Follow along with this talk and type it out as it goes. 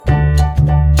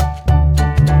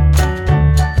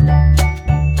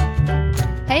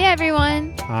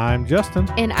I'm Justin.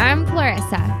 And I'm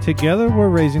Clarissa. Together, we're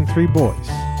raising 3 boys.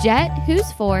 Jet,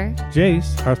 who's 4.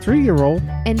 Jace, our 3-year-old.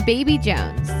 And Baby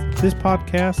Jones. This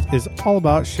podcast is all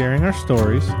about sharing our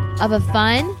stories of a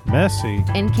fun, messy,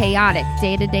 and chaotic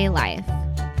day-to-day life.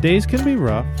 Days can be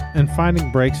rough, and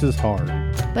finding breaks is hard.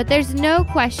 But there's no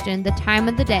question the time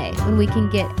of the day when we can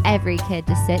get every kid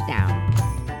to sit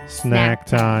down. Snack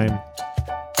time.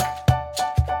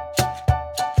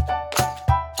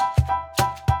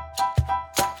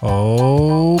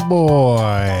 Oh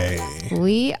boy.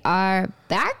 We are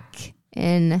back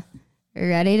and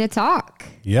ready to talk.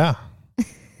 Yeah,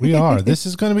 we are. This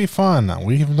is going to be fun.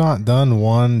 We have not done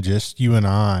one, just you and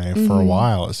I, for a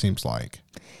while, it seems like.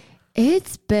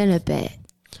 It's been a bit.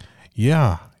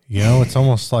 Yeah. You know, it's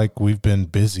almost like we've been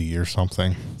busy or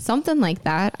something. Something like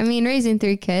that. I mean, raising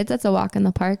 3 kids, that's a walk in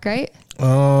the park, right?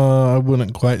 I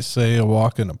wouldn't quite say a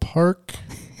walk in a park.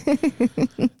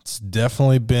 It's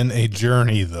definitely been a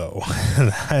journey, though.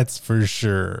 That's for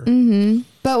sure.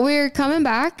 But we're coming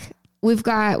back. We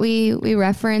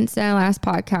referenced in our last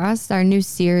podcast our new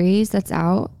series that's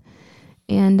out.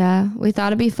 And we thought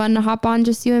it'd be fun to hop on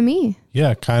just you and me.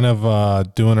 Yeah, kind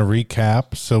of doing a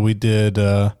recap. So we did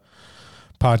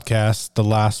podcast, the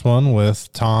last one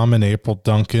with Tom and April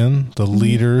Duncan, the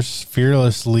leaders,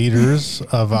 fearless leaders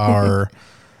of our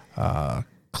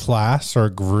class or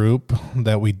group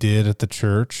that we did at the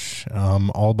church,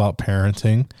 all about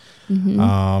parenting.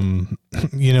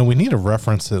 You know, we need to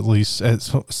reference at least at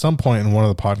some point in one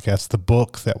of the podcasts the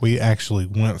book that we actually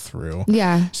went through.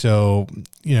 Yeah. So,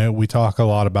 you know, we talk a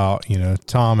lot about, you know,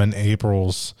 Tom and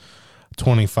April's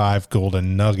 25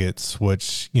 golden nuggets,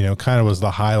 which, you know, kind of was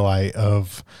the highlight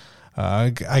of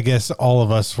I guess all of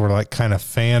us were like kind of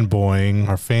fanboying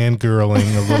or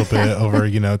fangirling a little bit over,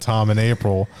 you know, Tom and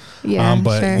April. Yeah,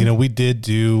 but sure. you know, we did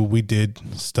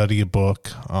study a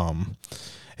book,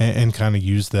 and kind of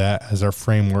use that as our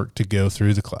framework to go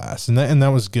through the class. And that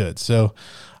was good. So,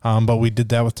 but we did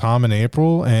that with Tom and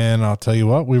April, and I'll tell you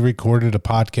what, we recorded a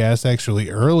podcast actually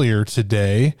earlier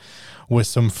today with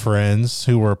some friends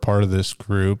who were a part of this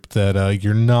group that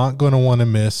you're not going to want to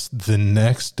miss the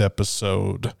next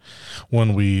episode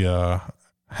when we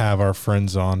have our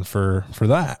friends on for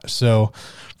that. So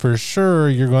for sure,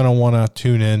 you're going to want to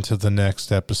tune in to the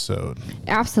next episode.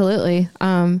 Absolutely.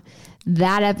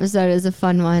 That episode is a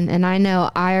fun one. And I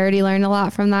know I already learned a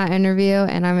lot from that interview,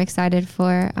 and I'm excited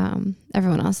for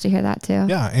everyone else to hear that too.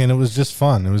 Yeah, and it was just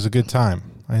fun. It was a good time.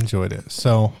 I enjoyed it.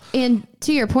 So, and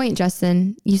to your point,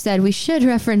 Justin, you said we should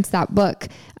reference that book.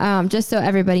 Just so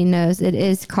everybody knows, it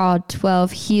is called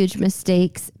 12 Huge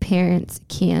Mistakes Parents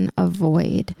Can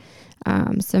Avoid.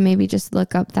 So maybe just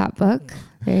look up that book.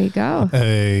 There you go.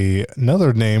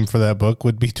 Another name for that book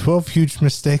would be 12 Huge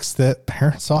Mistakes That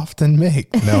Parents Often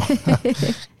Make. No,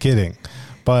 kidding.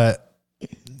 But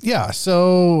yeah,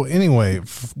 so anyway,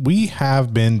 we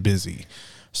have been busy.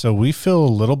 So we feel a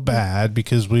little bad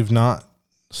because we've not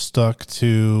stuck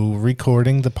to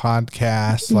recording the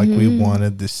podcast like we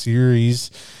wanted. The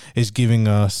series is giving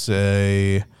us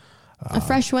a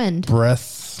fresh wind.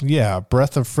 Breath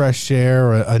of fresh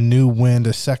air, a new wind,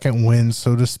 a second wind,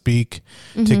 so to speak,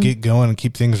 to get going and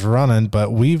keep things running.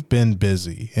 But we've been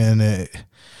busy, and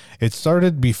it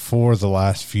started before the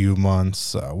last few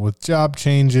months with job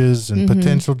changes and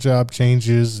potential job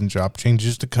changes and job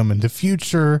changes to come in the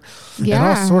future and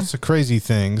all sorts of crazy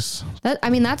things.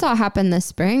 That's all happened this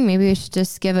spring. Maybe we should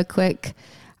just give a quick,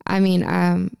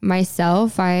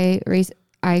 myself, I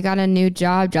got a new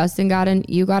job.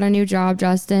 You got a new job,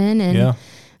 Justin.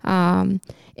 And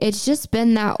it's just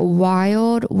been that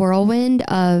wild whirlwind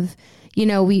of, you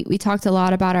know, we talked a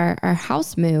lot about our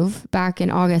house move back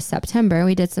in August, September.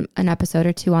 We did an episode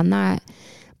or 2 on that.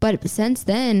 But since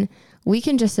then, we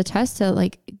can just attest to,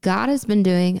 like, God has been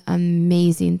doing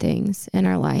amazing things in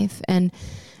our life. And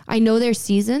I know there's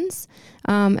seasons.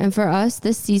 And for us,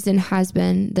 this season has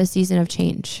been the season of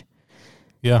change.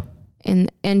 Yeah. And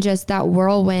just that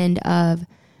whirlwind of,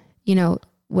 you know,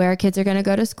 where kids are going to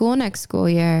go to school next school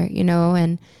year, you know,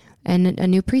 and a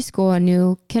new preschool, a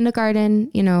new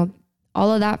kindergarten, you know,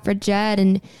 all of that for Jed.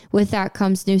 And with that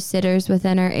comes new sitters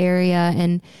within our area.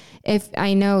 And if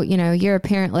I know, you know, you're a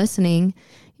parent listening,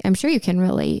 I'm sure you can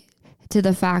relate to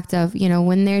the fact of, you know,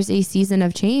 when there's a season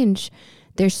of change,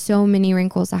 there's so many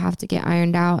wrinkles that have to get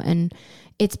ironed out. And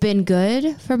it's been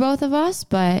good for both of us,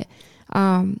 but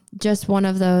just one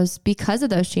of those, because of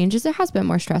those changes, it has been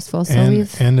more stressful. So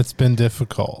and it's been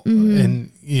difficult.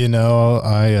 And, you know,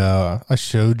 I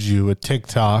showed you a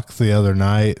TikTok the other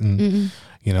night, and,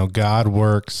 you know, God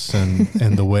works, and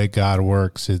the way God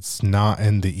works, it's not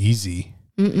in the easy.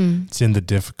 It's in the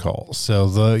difficult. So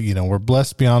we're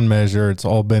blessed beyond measure. It's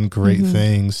all been great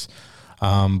things.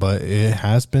 But it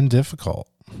has been difficult,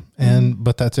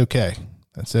 but that's okay.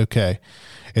 That's okay.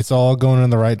 It's all going in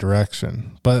the right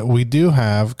direction, but we do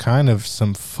have kind of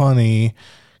a funny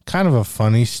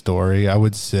story, I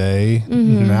would say.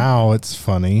 Now it's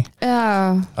funny.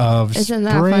 Oh, isn't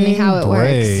that funny how it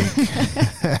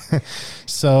works?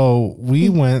 So we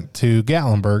went to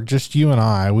Gatlinburg, just you and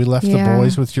I. We left the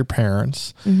boys with your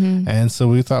parents. And so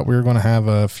we thought we were going to have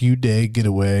a few day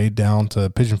getaway down to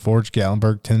Pigeon Forge,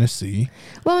 Gatlinburg, Tennessee.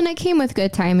 Well, and it came with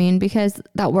good timing because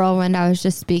that whirlwind I was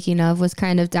just speaking of was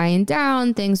kind of dying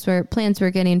down. Plans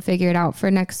were getting figured out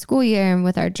for next school year and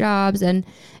with our jobs. And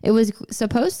it was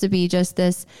supposed to be just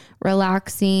this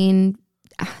relaxing,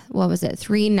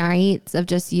 3 nights of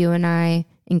just you and I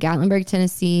in Gatlinburg,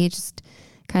 Tennessee, just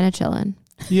kind of chilling.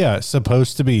 Yeah,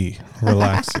 supposed to be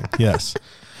relaxing. Yes.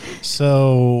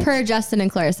 So per Justin and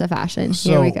Clarissa fashion.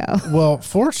 Here we go. Well,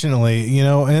 fortunately,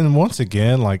 and once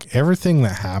again, like everything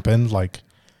that happened, like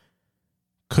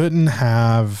couldn't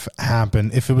have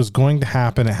happened. If it was going to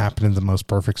happen, it happened in the most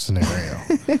perfect scenario.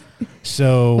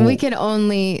 So we can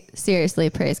only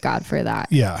seriously praise God for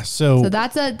that. Yeah. So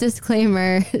that's a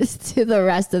disclaimer to the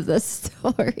rest of the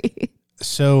story.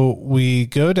 So we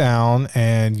go down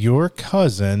and your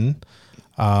cousin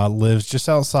lives just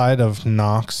outside of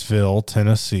Knoxville,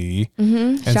 Tennessee.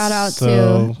 Shout out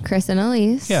to Chris and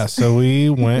Elise. Yeah. So we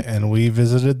went and we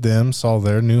visited them, saw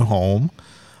their new home,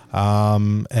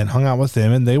 and hung out with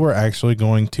them. And they were actually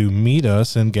going to meet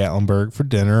us in Gatlinburg for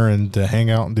dinner and to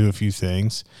hang out and do a few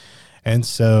things. And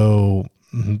so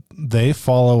they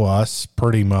follow us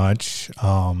pretty much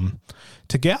to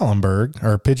Gatlinburg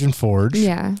or Pigeon Forge.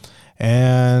 Yeah.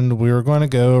 And we were going to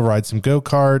go ride some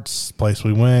go-karts. Place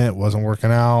we went wasn't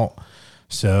working out.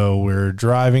 So we're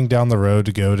driving down the road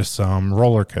to go to some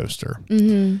roller coaster.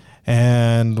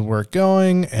 And we're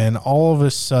going, and all of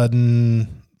a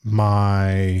sudden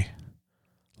my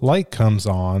light comes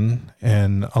on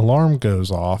and alarm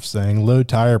goes off saying low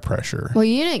tire pressure. Well,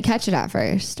 you didn't catch it at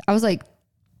first. I was like,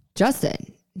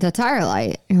 Justin, the tire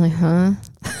light. You're like, huh?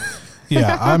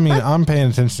 Yeah, I mean, I'm paying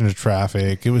attention to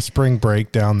traffic. It was spring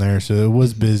break down there, so it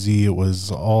was busy. It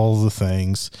was all the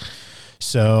things.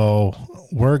 So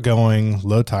we're going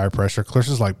low tire pressure.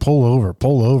 Clarissa's like, pull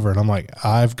over. And I'm like,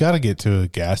 I've got to get to a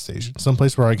gas station,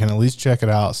 someplace where I can at least check it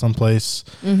out, someplace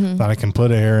that I can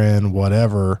put air in,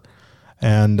 whatever.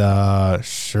 And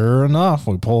sure enough,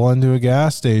 we pull into a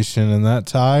gas station, and that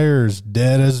tire's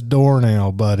dead as a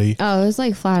doornail, buddy. Oh, it was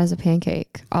like flat as a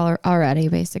pancake already,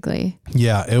 basically.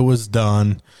 Yeah, it was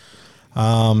done.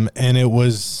 And it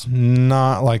was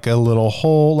not like a little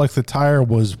hole, like the tire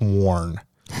was worn,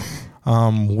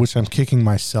 which I'm kicking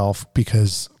myself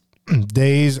because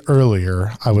days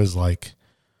earlier, I was like,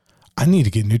 I need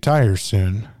to get new tires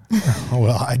soon.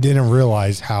 Well, I didn't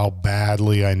realize how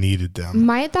badly I needed them.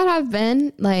 Might that have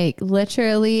been like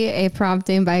literally a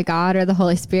prompting by God or the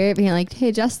Holy Spirit being like,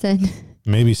 hey, Justin?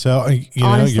 Maybe so.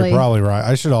 Honestly, you're probably right.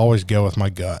 I should always go with my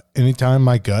gut. Anytime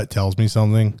my gut tells me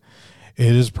something,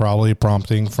 it is probably a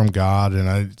prompting from God,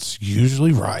 and it's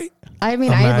usually right. I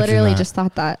mean, I literally just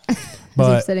thought that as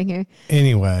I'm sitting here.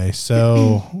 Anyway,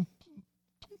 so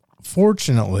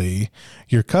fortunately,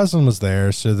 your cousin was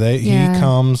there, so he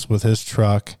comes with his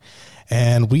truck,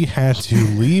 and we had to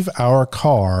leave our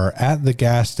car at the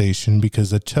gas station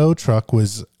because the tow truck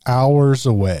was hours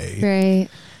away. Right.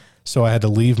 So I had to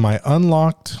leave my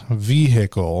unlocked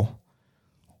vehicle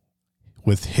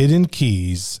with hidden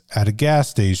keys at a gas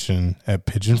station at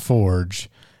Pigeon Forge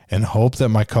and hope that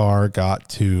my car got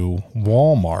to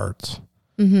Walmart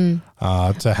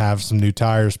to have some new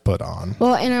tires put on.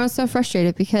 Well, and I was so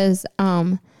frustrated because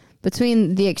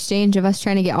between the exchange of us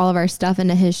trying to get all of our stuff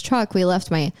into his truck, we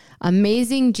left my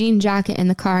amazing jean jacket in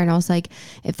the car, and I was like,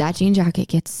 if that jean jacket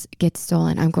gets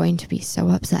stolen, I'm going to be so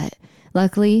upset.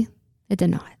 Luckily, it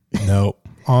did not. Nope.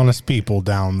 Honest people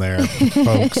down there,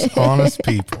 folks. Honest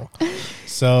people.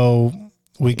 So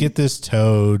we get this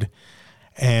towed,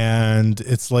 and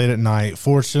it's late at night.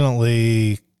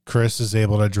 Fortunately, Chris is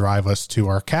able to drive us to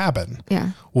our cabin,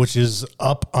 which is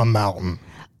up a mountain.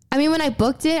 I mean, when I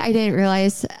booked it, I didn't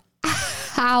realize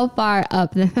how far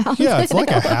up the mountain. Yeah, it's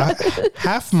like a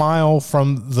half mile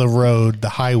from the road, the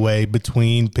highway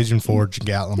between Pigeon Forge and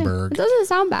Gatlinburg. It doesn't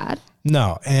sound bad.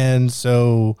 No. And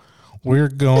so we're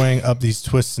going up these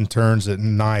twists and turns at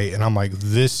night, and I'm like,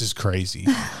 this is crazy.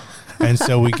 And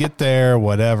so we get there,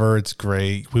 whatever, it's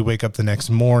great. We wake up the next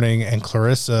morning and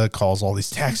Clarissa calls all these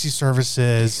taxi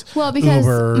services. Well, because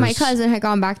Ubers. my cousin had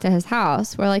gone back to his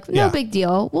house. We're like, no big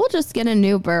deal. We'll just get an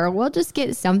Uber. We'll just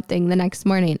get something the next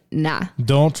morning. Nah.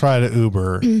 Don't try to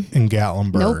Uber in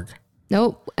Gatlinburg.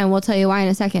 Nope. And we'll tell you why in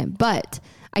a second. But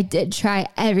I did try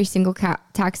every single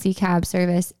taxi cab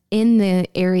service in the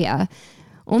area.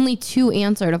 Only 2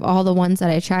 answered of all the ones that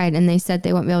I tried, and they said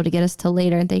they wouldn't be able to get us till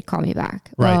later and they'd call me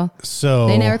back. Right. Well, so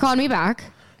they never called me back.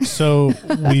 So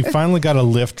we finally got a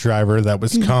Lyft driver that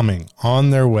was coming on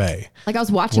their way. Like I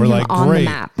was watching him on the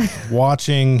map.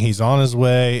 Watching, he's on his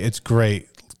way. It's great.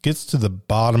 Gets to the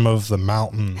bottom of the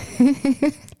mountain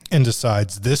and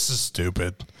decides this is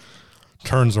stupid.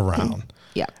 Turns around.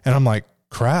 Yeah. And I'm like,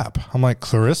 crap. I'm like,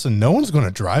 Clarissa, no one's going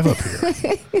to drive up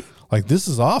here. Like, this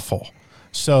is awful.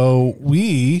 So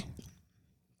we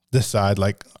decide,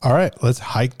 like, all right, let's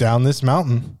hike down this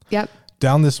mountain. Yep.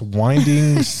 Down this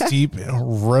winding, steep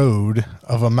road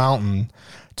of a mountain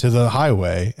to the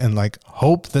highway and, like,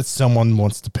 hope that someone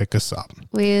wants to pick us up.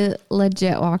 We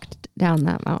legit walked down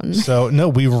that mountain. So, no,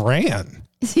 we ran.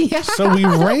 Yeah. So we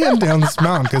ran down this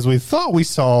mountain because we thought we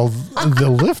saw the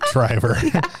Lyft driver.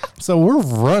 Yeah. So we're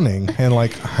running and,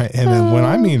 like, and when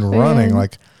I mean running,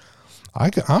 like,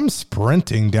 I'm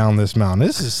sprinting down this mountain.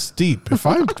 This is steep. If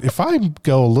I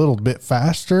go a little bit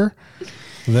faster,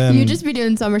 then you'd just be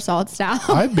doing somersaults now.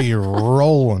 I'd be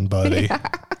rolling, buddy. Yeah.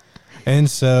 And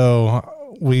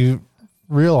so we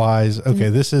realize, okay,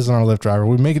 this isn't our Lyft driver.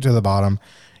 We make it to the bottom.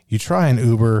 You try an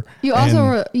Uber. You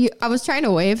also I was trying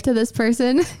to wave to this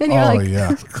person, and you're like,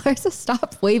 yeah. Clarissa,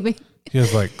 stop waving. He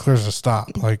was like, Clarissa,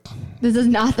 stop. Like, this is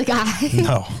not the guy.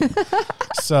 No.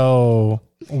 So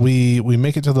we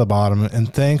make it to the bottom,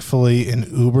 and thankfully an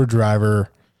Uber driver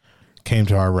came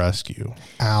to our rescue.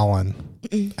 Alan,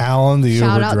 the Uber driver.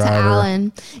 Shout out to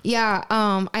Alan. Yeah.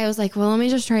 I was like, well, let me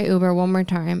just try Uber one more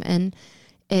time. And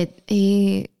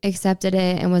he accepted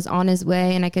it and was on his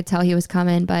way, and I could tell he was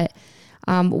coming. But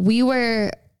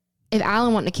if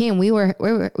Alan wouldn't have came, we were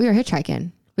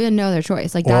hitchhiking. We had no other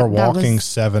choice. Like or walking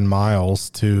 7 miles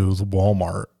to the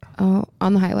Walmart. Oh,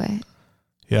 on the highway.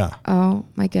 Yeah. Oh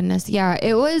my goodness. Yeah.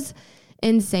 It was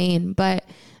insane. But,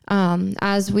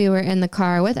 as we were in the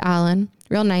car with Alan,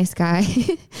 real nice guy,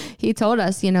 he told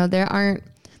us,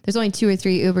 there's only 2 or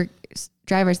 3 Uber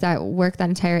drivers that work that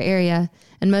entire area.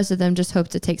 And most of them just hope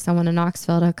to take someone to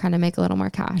Knoxville to kind of make a little more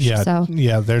cash. Yeah. So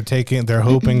yeah. They're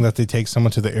hoping that they take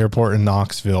someone to the airport in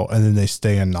Knoxville and then they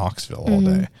stay in Knoxville all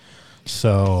day.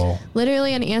 So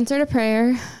literally an answer to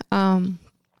prayer.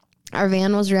 Our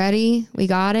van was ready. We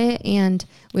got it. And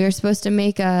we were supposed to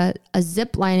make a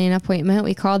zip lining appointment.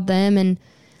 We called them and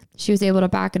she was able to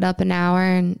back it up an hour.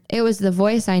 And it was the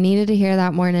voice I needed to hear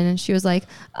that morning. And she was like,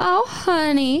 oh,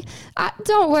 honey,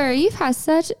 don't worry. You've had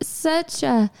such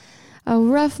a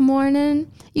rough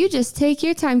morning. You just take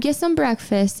your time, get some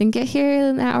breakfast and get here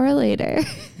an hour later.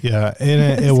 Yeah.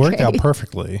 And it worked out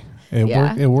perfectly.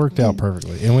 It worked out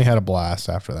perfectly. And we had a blast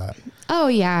after that. Oh,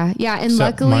 yeah. Yeah. And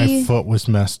except luckily my foot was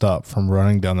messed up from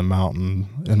running down the mountain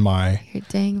and my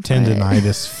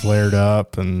tendonitis flared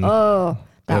up. And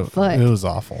that foot. It was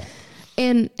awful.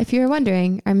 And if you're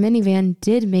wondering, our minivan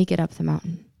did make it up the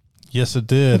mountain. Yes, it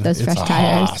did. With those fresh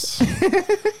tires.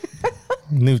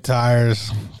 New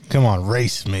tires. Come on,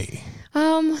 race me.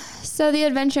 So the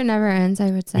adventure never ends,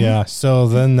 I would say. Yeah. So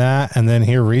then that, and then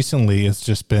here recently, it's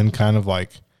just been kind of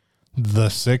like the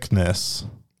sickness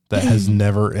that has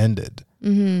never ended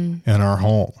in our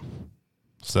home.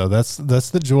 So that's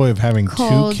the joy of having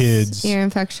colds, 2 kids, ear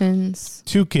infections,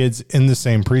 2 kids in the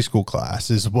same preschool class.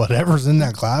 Is whatever's in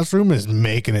that classroom is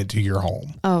making it to your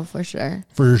home. Oh, for sure.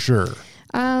 For sure.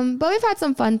 But we've had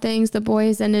some fun things. The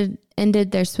boys ended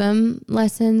their swim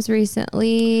lessons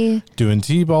recently. Doing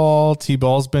T-ball.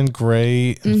 T-ball's been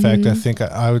great. In fact, I think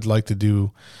I would like to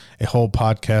do a whole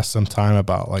podcast sometime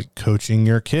about like coaching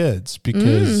your kids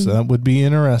because that would be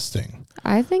interesting.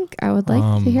 I think I would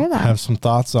like to hear that. I have some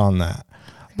thoughts on that.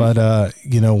 But,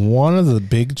 one of the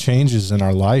big changes in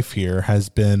our life here has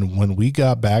been when we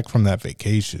got back from that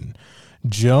vacation,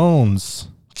 Jones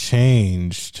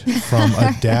changed from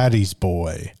a daddy's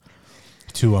boy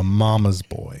to a mama's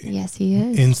boy. Yes, he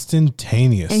is.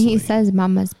 Instantaneously. And he says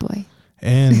mama's boy.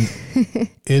 And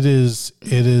it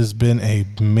has been a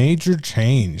major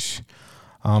change.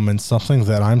 And something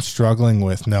that I'm struggling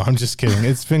with. No, I'm just kidding.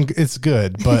 It's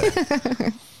good,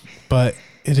 but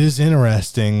it is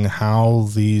interesting how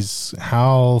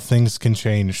things can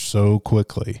change so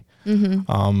quickly.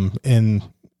 In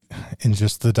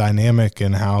just the dynamic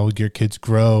and how your kids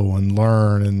grow and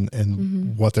learn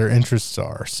and what their interests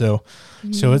are. So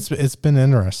it's been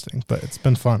interesting, but it's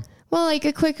been fun. Well, like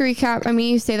a quick recap. I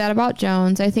mean, you say that about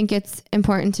Jones. I think it's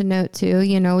important to note too,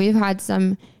 you know, we've had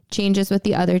some changes with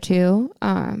the other two.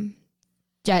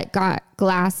 Jet got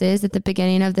glasses at the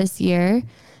beginning of this year.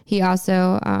 He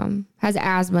also has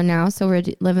asthma now, so we're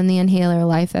living the inhaler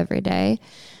life every day.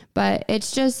 But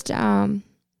it's just,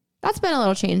 that's been a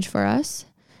little change for us.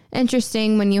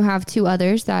 Interesting when you have two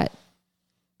others that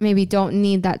maybe don't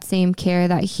need that same care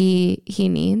that he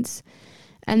needs.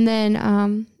 And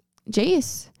then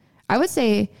Jace, I would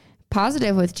say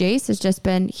positive with Jace has just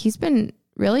been, he's been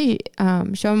really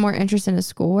showing more interest in his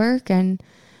schoolwork and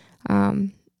I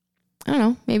don't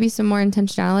know, maybe some more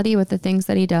intentionality with the things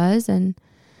that he does. And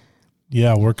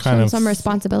yeah, we're kind of some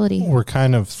responsibility. We're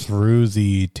kind of through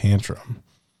the tantrum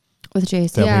with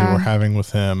Jace that we were having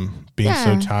with him being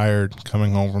so tired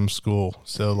coming home from school.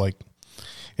 So like,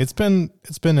 it's been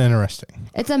interesting.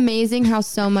 It's amazing how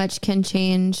so much can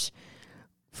change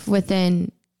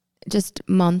within just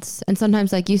months. And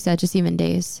sometimes, like you said, just even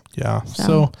days. Yeah.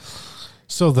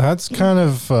 So that's kind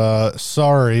of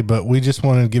sorry, but we just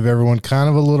wanted to give everyone kind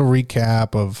of a little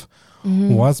recap of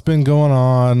what's been going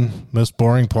on. Most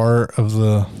boring part of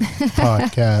the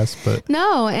podcast, but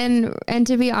no. And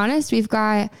to be honest, we've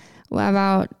got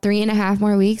about 3.5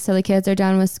 more weeks till the kids are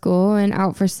done with school and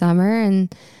out for summer.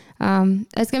 And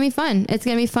it's going to be fun. It's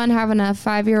going to be fun having a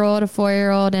 5-year-old, a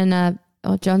 4-year-old, and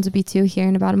Jones will be 2 here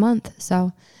in about a month.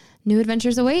 So new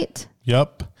adventures await.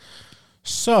 Yep.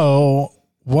 So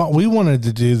what we wanted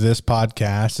to do this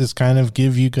podcast is kind of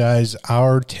give you guys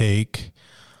our take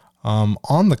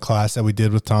on the class that we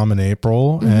did with Tom and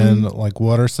April, and like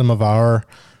what are some of our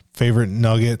favorite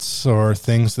nuggets or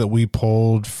things that we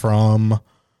pulled from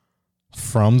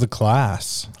the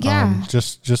class. Yeah.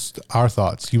 Just our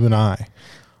thoughts, you and I.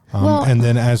 And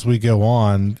then as we go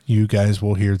on, you guys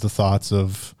will hear the thoughts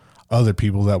of other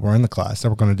people that were in the class that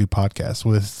we're going to do podcasts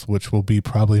with, which will be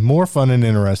probably more fun and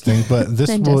interesting, but this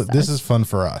is fun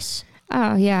for us.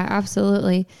 Oh yeah,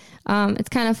 absolutely. It's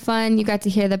kind of fun. You got to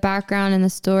hear the background and the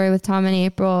story with Tom and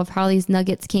April of how these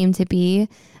nuggets came to be.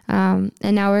 And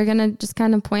now we're going to just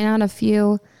kind of point out a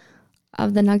few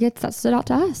of the nuggets that stood out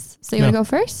to us. So you want to go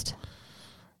first?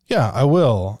 Yeah, I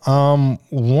will.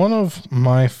 One of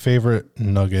my favorite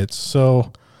nuggets.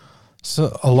 So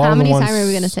a lot How of the many ones. times are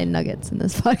we going to say nuggets in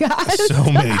this podcast?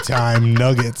 So many times,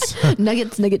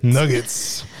 nuggets.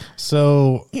 Nuggets.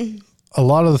 So a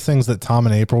lot of the things that Tom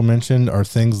and April mentioned are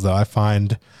things that I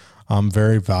find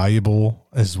very valuable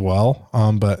as well.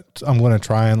 But I'm going to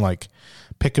try and like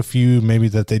pick a few maybe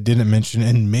that they didn't mention,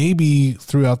 and maybe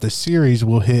throughout the series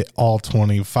we'll hit all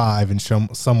 25 in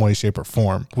some way, shape, or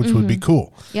form, which would be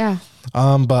cool. Yeah.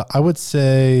 But I would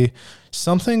say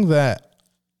something that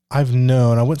I've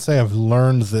known, I wouldn't say I've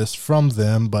learned this from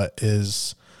them, but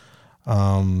is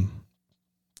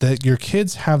that your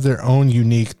kids have their own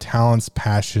unique talents,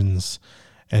 passions,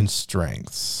 and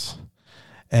strengths.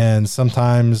 And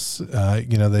sometimes,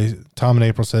 Tom and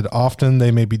April said, often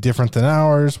they may be different than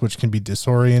ours, which can be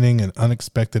disorienting and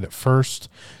unexpected at first.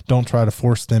 Don't try to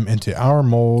force them into our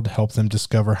mold. Help them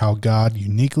discover how God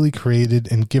uniquely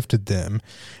created and gifted them,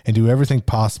 and do everything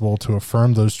possible to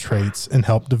affirm those traits and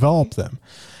help develop them.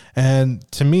 And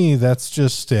to me, that's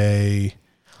just a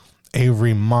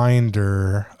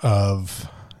reminder of,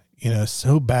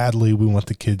 so badly we want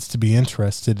the kids to be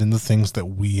interested in the things that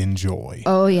we enjoy.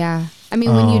 Oh, yeah. I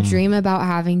mean, when you dream about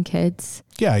having kids.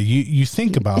 Yeah, you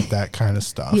think about that kind of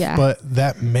stuff. Yeah. But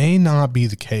that may not be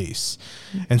the case.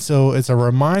 And so it's a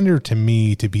reminder to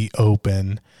me to be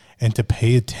open and to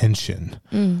pay attention.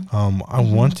 I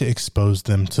want to expose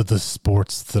them to the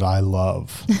sports that I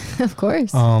love. Of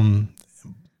course.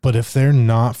 But if they're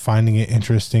not finding it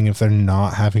interesting, if they're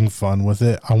not having fun with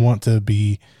it, I want to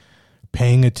be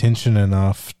paying attention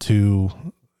enough to,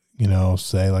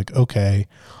 say like, okay,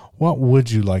 what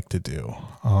would you like to do?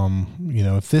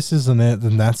 If this isn't it,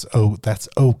 then that's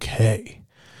okay.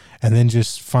 And then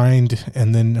just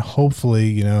and then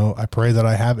hopefully, I pray that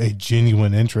I have a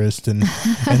genuine interest and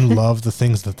love the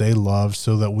things that they love,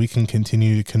 so that we can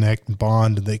continue to connect and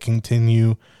bond, and they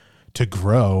continue to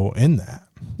grow in that.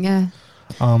 Yeah.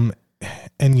 And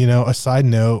a side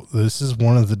note, this is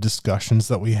one of the discussions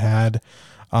that we had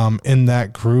in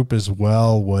that group as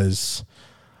well, was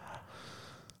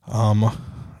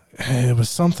it was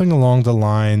something along the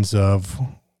lines of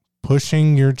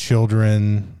pushing your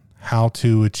children how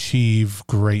to achieve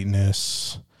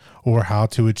greatness, or how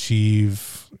to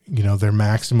achieve, their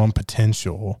maximum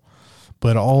potential,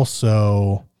 but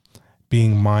also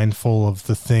being mindful of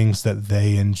the things that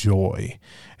they enjoy.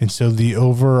 And so the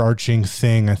overarching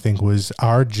thing, I think, was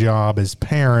our job as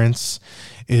parents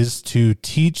is to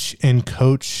teach and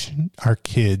coach our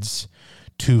kids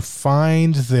to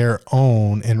find their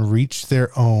own and reach their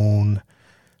own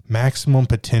maximum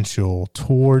potential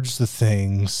towards the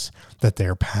things that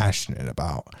they're passionate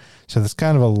about. So that's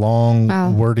kind of a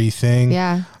long, wordy thing.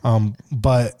 Yeah.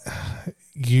 But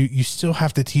you still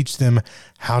have to teach them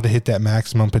how to hit that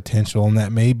maximum potential. And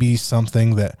that may be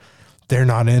something that they're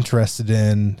not interested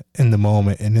in the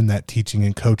moment and in that teaching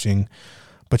and coaching,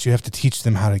 but you have to teach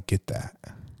them how to get that.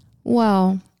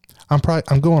 Well, I'm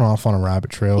going off on a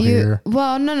rabbit trail here.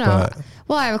 Well, no.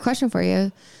 Well, I have a question for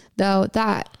you though,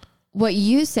 that what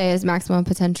you say is maximum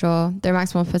potential, their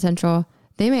maximum potential,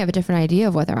 they may have a different idea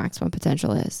of what their maximum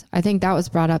potential is. I think that was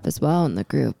brought up as well in the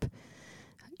group.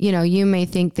 You know, you may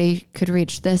think they could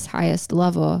reach this highest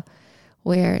level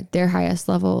where their highest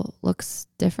level looks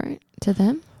different to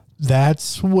them.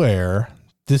 This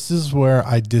is where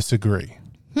I disagree.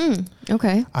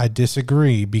 Okay. I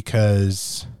disagree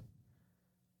because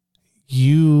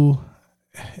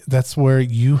that's where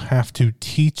you have to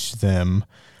teach them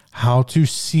how to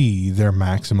see their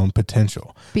maximum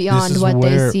potential. Beyond what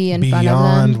they see in front of them.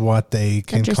 Beyond what they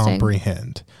can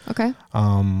comprehend. Okay.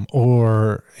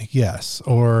 Or,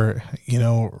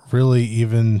 really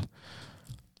even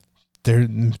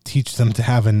teach them to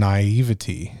have a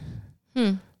naivety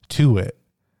to it,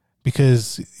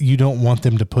 because you don't want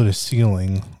them to put a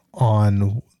ceiling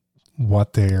on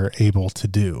what they're able to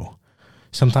do.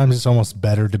 Sometimes it's almost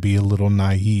better to be a little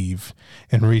naive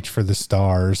and reach for the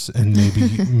stars, and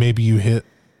maybe you hit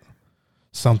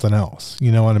something else.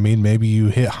 You know what I mean? Maybe you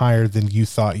hit higher than you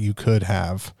thought you could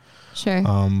have. Sure.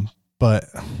 But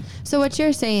so what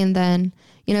you're saying then,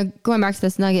 going back to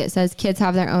this nugget, it says kids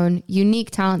have their own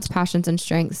unique talents, passions, and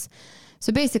strengths.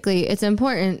 So basically it's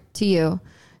important to you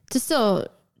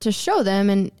to show them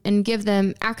and give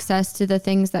them access to the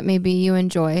things that maybe you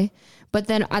enjoy, but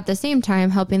then at the same time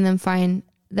helping them find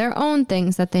their own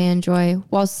things that they enjoy,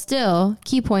 while still,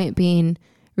 key point being,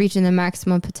 reaching the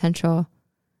maximum potential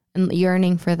and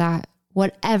yearning for that,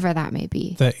 whatever that may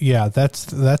be. That's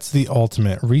the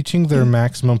ultimate, reaching their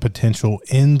maximum potential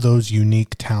in those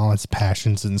unique talents,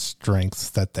 passions, and strengths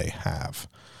that they have.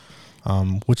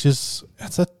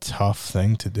 That's a tough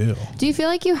thing to do. Do you feel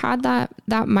like you had that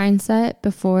mindset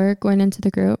before going into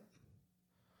the group?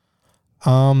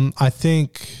 I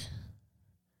think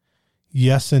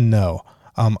yes and no.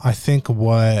 I think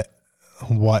what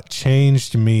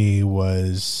changed me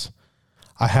was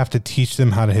I have to teach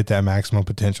them how to hit that maximum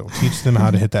potential.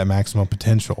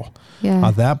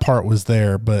 Yeah. That part was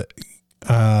there, but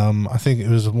I think it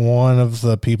was one of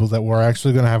the people that we're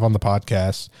actually going to have on the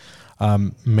podcast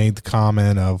made the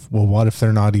comment of, well, what if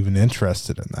they're not even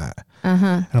interested in that?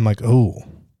 And I'm like, oh,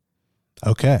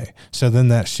 okay. So then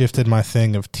that shifted my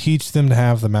thing of teach them to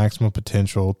have the maximum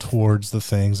potential towards the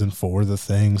things and for the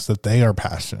things that they are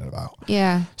passionate about.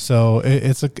 Yeah. So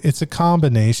it's a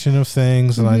combination of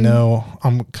things. And I know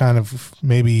I'm kind of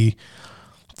maybe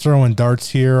throwing darts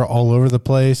here all over the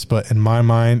place, but in my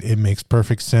mind, it makes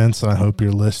perfect sense. And I hope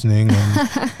you're listening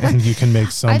and you can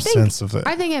make some sense of it.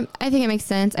 I think it makes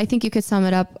sense. I think you could sum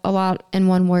it up a lot in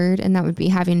one word, and that would be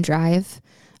having drive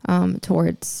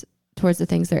towards the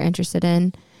things they're interested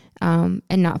in, and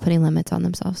not putting limits on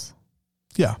themselves.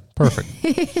 Yeah, perfect.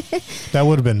 That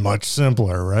would have been much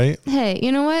simpler, right? Hey,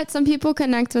 you know what? Some people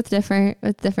connect with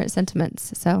different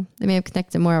sentiments, so they may have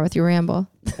connected more with your ramble.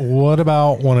 What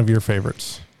about one of your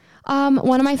favorites?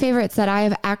 One of my favorites that I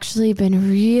have actually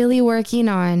been really working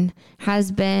on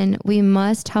has been, we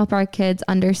must help our kids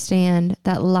understand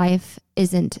that life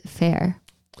isn't fair.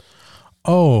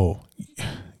 Oh,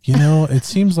 it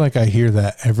seems like I hear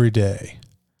that every day.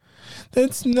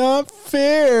 That's not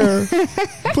fair,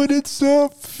 but it's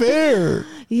not fair.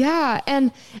 Yeah.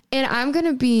 And I'm going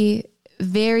to be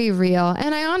very real.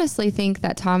 And I honestly think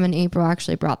that Tom and April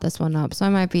actually brought this one up, so I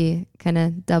might be kind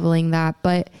of doubling that.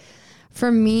 But for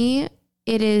me,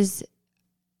 it's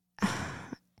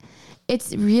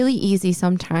really easy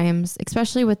sometimes,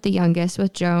 especially with the youngest,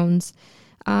 with Jones.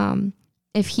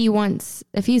 If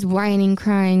he's whining,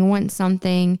 crying, wants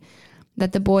something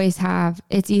that the boys have,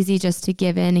 it's easy just to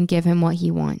give in and give him what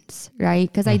he wants,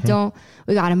 right? Because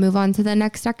we got to move on to the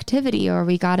next activity, or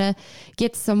we got to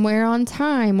get somewhere on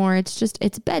time, or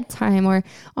it's bedtime, or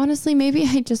honestly, maybe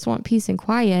I just want peace and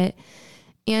quiet.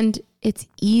 And it's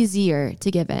easier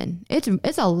to give in.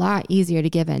 It's a lot easier to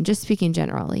give in, just speaking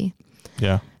generally.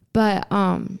 Yeah. But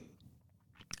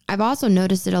I've also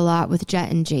noticed it a lot with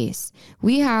Jet and Jace.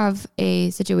 We have a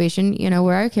situation,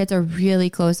 where our kids are really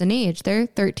close in age. They're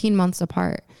 13 months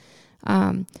apart.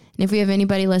 And if we have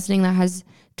anybody listening that has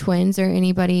twins or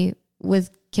anybody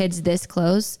with kids this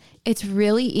close, it's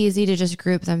really easy to just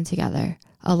group them together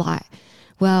a lot.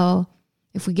 Well,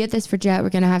 if we get this for Jet, we're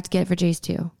going to have to get it for Jace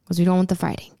too, because we don't want the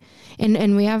fighting.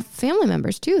 And we have family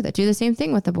members too that do the same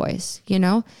thing with the boys, you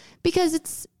know,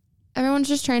 because everyone's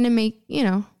just trying to make, you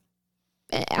know,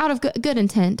 out of good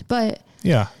intent, but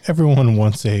yeah, everyone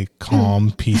wants a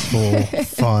calm, peaceful,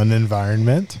 fun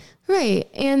environment. Right.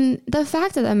 And the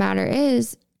fact of the matter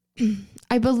is,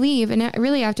 I believe, and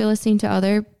really after listening to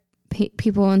other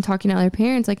people and talking to other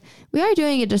parents, like, we are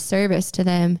doing a disservice to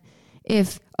them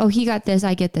if, oh, he got this,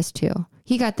 I get this too.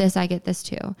 He got this, I get this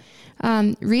too.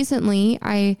 Recently,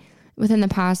 within the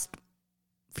past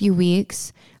few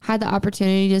weeks, had the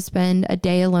opportunity to spend a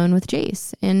day alone with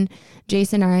Jace. And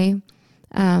Jace and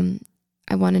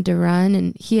I wanted to run,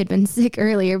 and he had been sick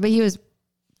earlier, but he was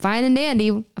fine and dandy,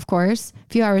 of course,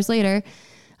 a few hours later.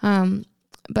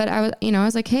 But I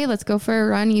was like, hey, let's go for a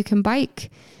run. You can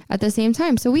bike at the same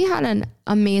time. So we had an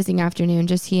amazing afternoon,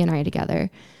 just he and I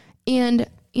together. And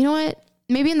you know what?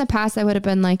 Maybe in the past I would have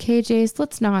been like, hey, Jace,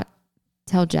 let's not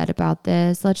tell Jet about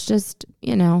this. Let's just,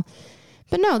 you know,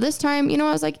 but no, this time, you know,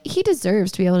 I was like, he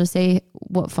deserves to be able to say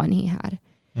what fun he had.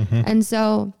 Mm-hmm. And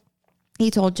so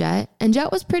he told Jet, and Jet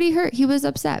was pretty hurt. He was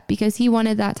upset because he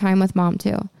wanted that time with mom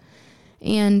too.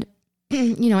 And,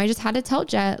 you know, I just had to tell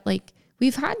Jet, like,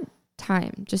 we've had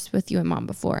time just with you and mom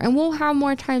before, and we'll have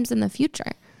more times in the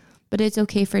future, but it's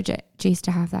okay for Jace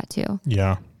to have that too.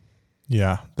 Yeah.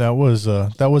 Yeah. That was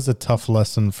a tough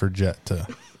lesson for Jet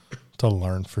to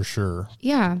learn for sure.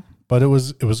 Yeah. But it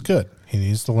was good. He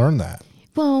needs to learn that.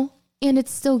 Well, and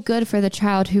it's still good for the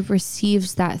child who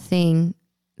receives that thing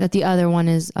that the other one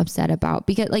is upset about,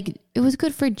 because like, it was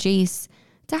good for Jace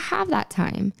to have that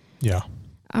time. Yeah.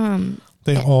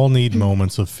 They all need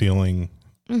moments of feeling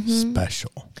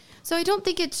special. So I don't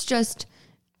think it's just,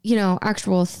 you know,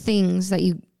 actual things that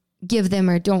you give them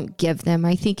or don't give them.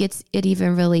 I think it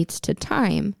even relates to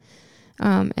time,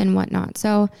 and whatnot.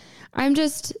 So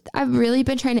I've really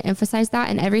been trying to emphasize that.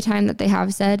 And every time that they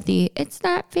have said it's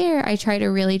not fair, I try to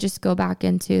really just go back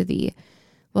into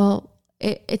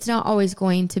it's not always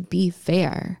going to be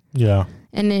fair. Yeah.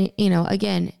 And then, you know,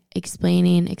 again,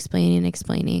 explaining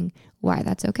why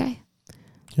that's okay.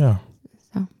 Yeah.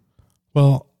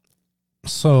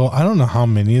 So I don't know how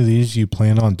many of these you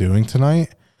plan on doing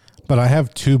tonight, but I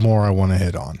have two more I want to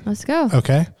hit on. Let's go.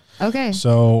 Okay.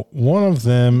 So one of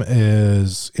them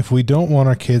is, if we don't want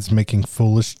our kids making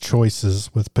foolish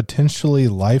choices with potentially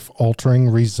life-altering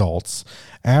results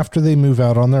after they move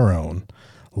out on their own,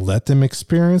 let them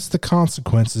experience the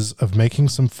consequences of making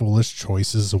some foolish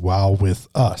choices while with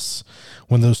us,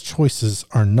 when those choices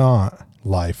are not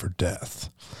life or death.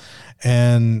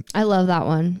 And I love that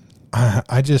one.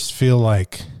 I just feel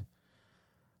like,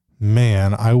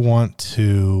 man, I want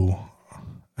to,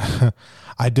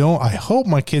 I hope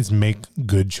my kids make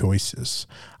good choices.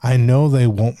 I know they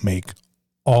won't make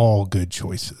all good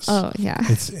choices. Oh yeah.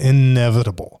 It's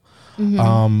inevitable.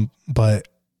 Mm-hmm. But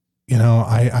you know,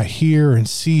 I hear and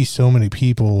see so many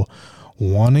people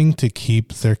wanting to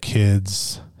keep their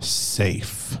kids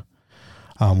safe.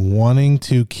 Wanting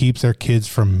to keep their kids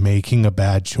from making a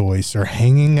bad choice or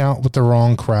hanging out with the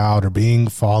wrong crowd or being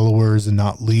followers and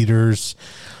not leaders.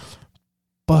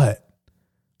 But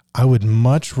I would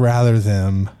much rather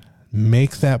them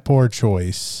make that poor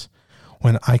choice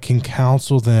when I can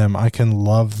counsel them, I can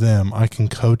love them, I can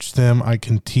coach them, I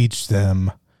can teach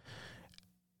them,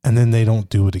 and then they don't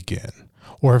do it again.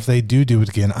 Or if they do it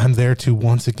again, I'm there to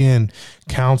once again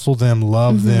counsel them,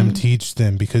 love them, teach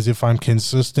them. Because if I'm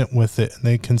consistent with it and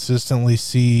they consistently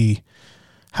see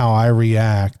how I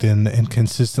react and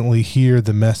consistently hear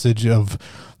the message of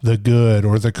the good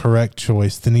or the correct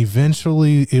choice, then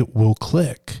eventually it will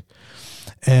click.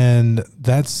 And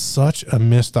that's such a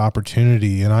missed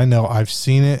opportunity. And I know I've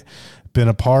seen it, been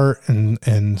a part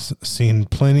and seen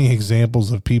plenty of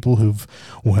examples of people who've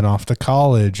went off to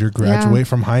college or graduate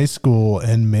from high school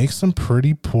and make some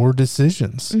pretty poor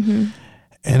decisions. Mm-hmm.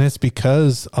 And it's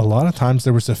because a lot of times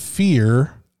there was a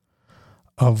fear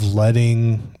of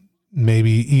letting,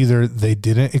 maybe either they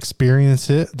didn't experience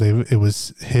it, it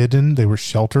was hidden, they were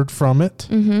sheltered from it,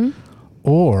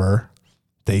 or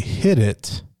they hid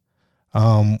it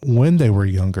when they were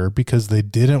younger because they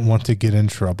didn't want to get in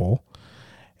trouble.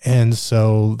 And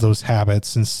so those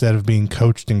habits, instead of being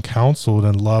coached and counseled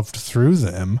and loved through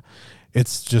them,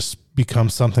 it's just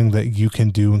become something that you can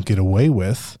do and get away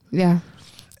with. Yeah.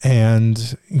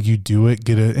 And you do it,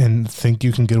 and think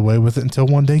you can get away with it until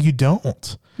one day you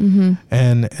don't. Mm-hmm.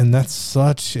 And that's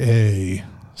such a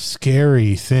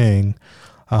scary thing.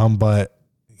 But,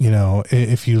 you know,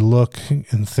 if you look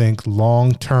and think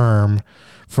long term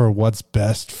for what's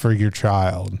best for your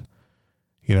child,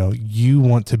 you know, you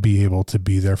want to be able to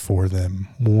be there for them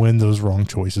when those wrong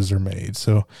choices are made.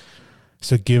 So,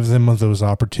 So give them those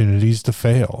opportunities to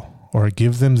fail, or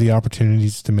give them the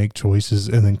opportunities to make choices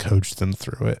and then coach them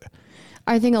through it.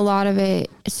 I think a lot of it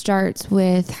starts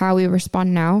with how we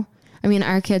respond now. I mean,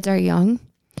 our kids are young,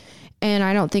 and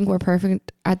I don't think we're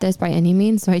perfect at this by any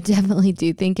means. So I definitely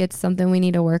do think it's something we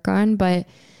need to work on. But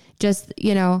just,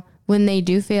 when they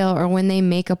do fail or when they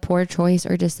make a poor choice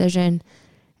or decision,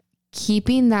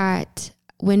 keeping that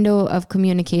window of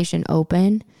communication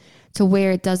open to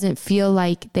where it doesn't feel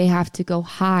like they have to go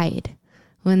hide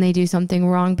when they do something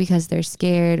wrong because they're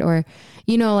scared, or,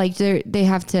 like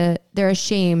they're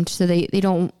ashamed. So they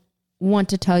don't want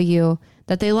to tell you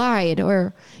that they lied,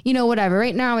 or, whatever.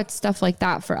 Right now it's stuff like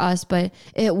that for us, but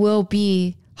it will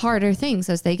be harder things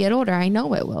as they get older. I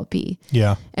know it will be.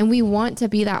 Yeah. And we want to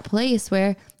be that place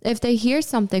where if they hear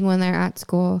something when they're at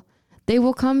school, they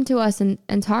will come to us and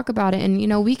talk about it.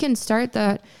 And, we can start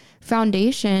that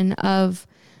foundation of,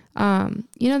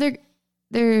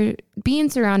 they're being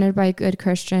surrounded by good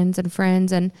Christians and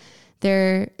friends, and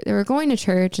they're going to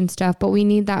church and stuff, but we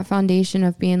need that foundation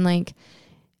of being like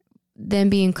them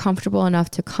being comfortable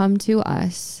enough to come to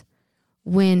us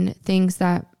when things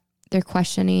that they're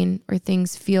questioning or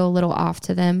things feel a little off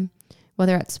to them,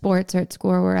 whether at sports or at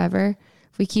school or wherever.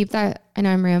 If we keep that, and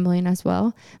I'm rambling as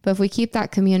well, but if we keep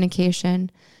that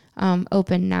communication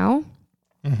open now,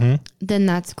 then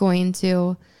that's going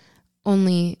to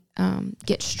only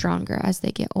get stronger as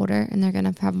they get older, and they're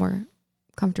going to have more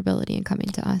comfortability in coming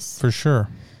to us. For sure.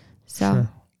 So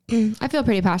I feel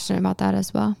pretty passionate about that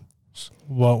as well.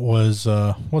 What's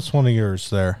one of yours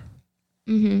there?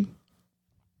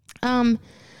 I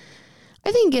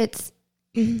think it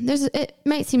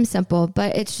might seem simple,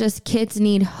 but it's just kids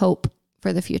need hope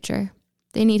for the future.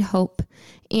 They need hope.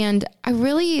 And I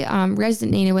really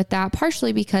resonated with that,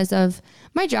 partially because of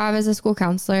my job as a school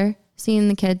counselor, seeing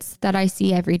the kids that I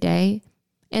see every day.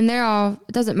 And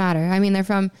it doesn't matter. I mean, it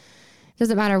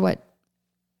doesn't matter what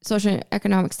social and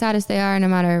economic status they are, no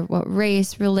matter what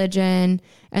race, religion,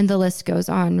 and the list goes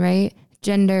on, right?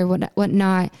 Gender,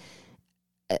 whatnot.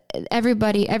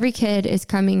 Every kid is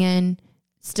coming in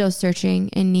still searching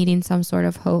and needing some sort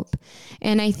of hope.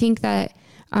 And I think that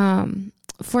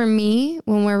for me,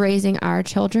 when we're raising our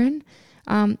children,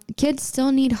 kids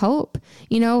still need hope.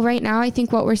 Right now, I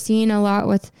think what we're seeing a lot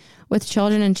with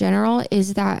children in general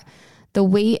is that the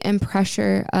weight and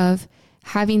pressure of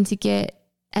having to get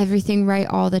everything right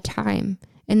all the time.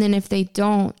 And then if they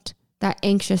don't, that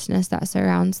anxiousness that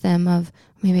surrounds them of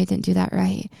maybe I didn't do that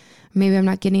right. Maybe I'm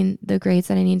not getting the grades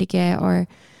that I need to get or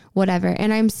whatever.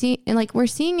 And we're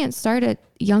seeing it start at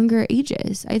younger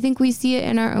ages. I think we see it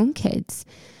in our own kids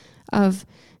of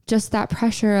just that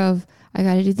pressure of I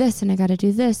got to do this and I got to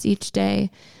do this each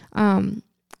day.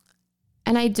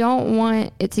 And I don't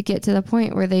want it to get to the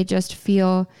point where they just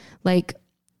feel like,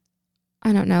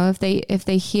 I don't know, if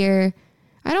they hear,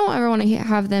 I don't ever want to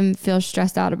have them feel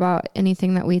stressed out about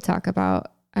anything that we talk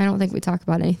about. I don't think we talk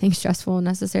about anything stressful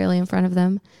necessarily in front of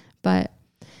them, but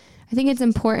I think it's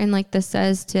important, like this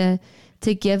says, to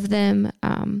give them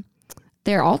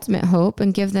their ultimate hope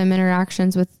and give them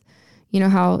interactions with,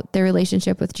 how their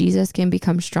relationship with Jesus can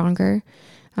become stronger,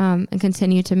 and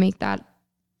continue to make that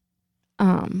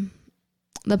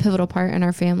the pivotal part in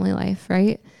our family life,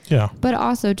 right? Yeah. But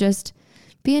also just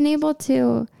being able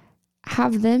to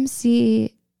have them they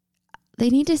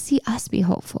need to see us be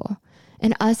hopeful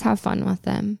and us have fun with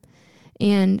them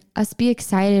and us be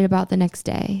excited about the next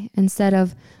day instead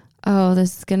of, oh,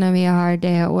 this is going to be a hard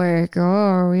day at work,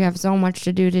 or oh, we have so much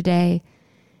to do today.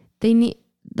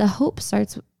 The hope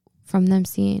starts from them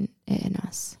seeing it in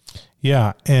us.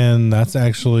 Yeah. And that's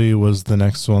actually was the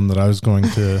next one that I was going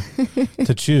to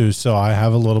choose. So I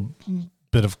have a little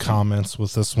bit of comments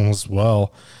with this one as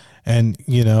well. And,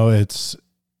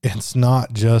 it's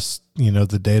not just,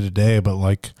 the day to day, but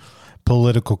like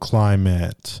political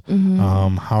climate.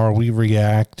 How are we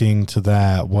reacting to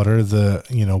that? What are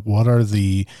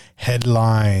the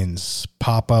headlines,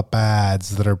 pop-up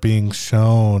ads that are being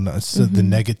shown, so the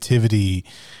negativity,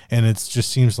 and it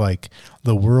just seems like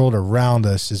the world around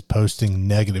us is posting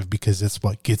negative because it's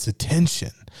what gets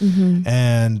attention.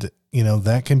 And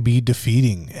that can be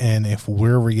defeating. And if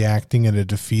we're reacting in a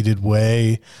defeated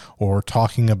way or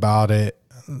talking about it,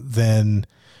 then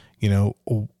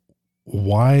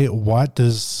what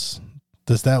does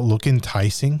that look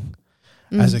enticing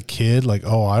as a kid? Like,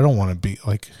 oh, I don't want to be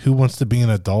like, who wants to be an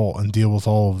adult and deal with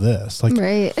all of this? Like,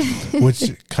 right.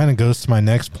 Which kind of goes to my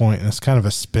next point, and it's kind of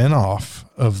a spin-off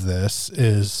of this,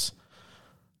 is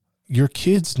your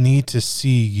kids need to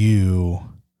see you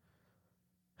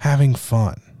having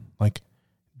fun, like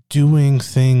doing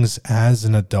things as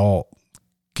an adult,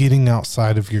 getting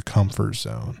outside of your comfort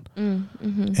zone.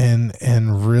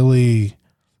 and really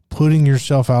putting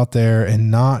yourself out there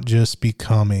and not just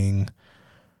becoming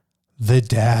the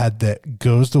dad that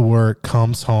goes to work,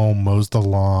 comes home, mows the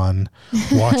lawn,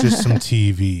 watches some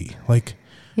TV. Like,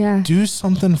 do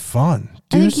something fun.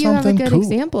 Do something cool. I think you have a good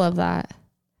example of that.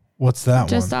 What's that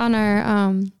just one? Just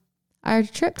on our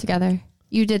trip together.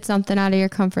 You did something out of your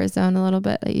comfort zone a little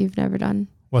bit that you've never done.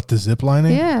 What, the zip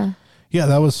lining? Yeah. Yeah,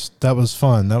 that was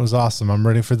fun. That was awesome. I'm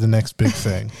ready for the next big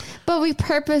thing. But we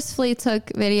purposefully took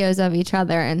videos of each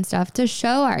other and stuff to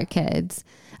show our kids.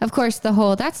 Of course, the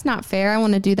whole, that's not fair, I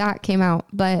want to do that came out,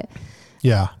 but.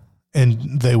 Yeah,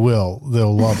 and they'll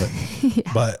love it.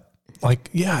 Yeah. But like,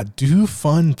 yeah, do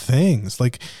fun things.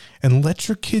 Like, and let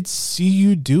your kids see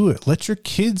you do it. Let your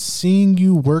kids seeing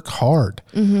you work hard.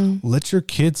 Let your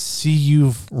kids see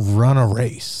you run a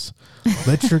race.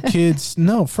 Let your kids,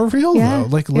 no, for real though.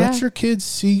 Like, let your kids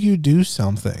see you do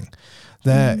something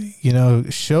that, you know,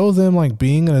 show them like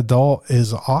being an adult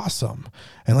is awesome.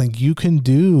 And like, you can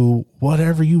do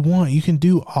whatever you want. You can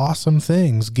do awesome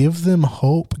things. Give them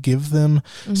hope. Give them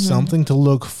something to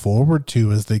look forward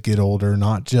to as they get older,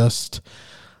 not just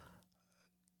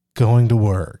going to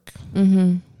work,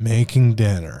 making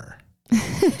dinner,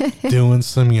 doing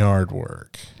some yard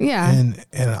work. Yeah. And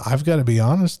I've got to be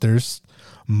honest, there's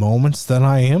moments that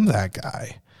I am that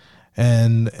guy,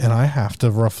 and I have to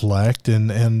reflect,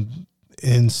 and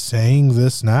in saying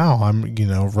this now, I'm, you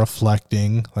know,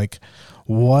 reflecting, like,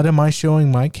 what am I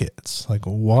showing my kids? Like,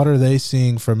 what are they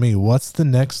seeing from me? What's the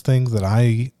next thing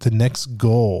the next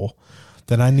goal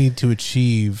that I need to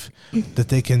achieve that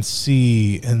they can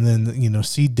see, and then, you know,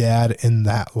 see dad in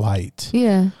that light.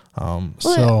 Yeah.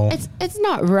 So it's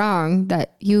not wrong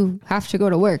that you have to go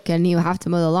to work and you have to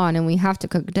mow the lawn and we have to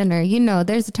cook dinner. You know,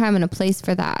 there's a time and a place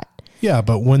for that. Yeah,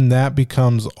 but when that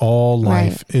becomes all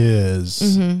life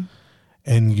is,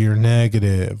 and you're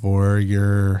negative or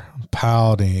you're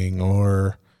pouting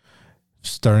or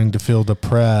starting to feel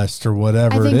depressed or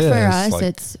whatever it is. I think for us, like,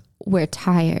 it's we're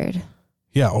tired.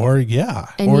 Yeah, or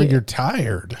you're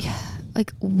tired. Yeah,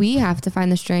 like we have to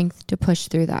find the strength to push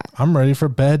through that. I'm ready for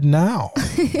bed now.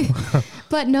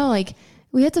 But no, like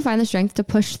we have to find the strength to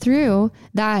push through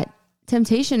that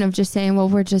temptation of just saying, well,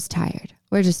 we're just tired.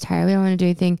 We're just tired. We don't want to do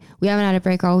anything. We haven't had a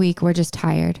break all week. We're just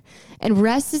tired. And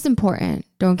rest is important.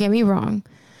 Don't get me wrong.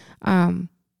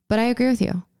 But I agree with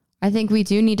you. I think we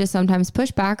do need to sometimes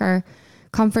push back our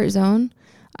comfort zone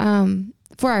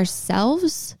for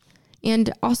ourselves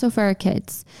and also for our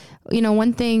kids. You know,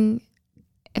 one thing,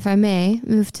 if I may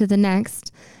move to the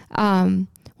next, one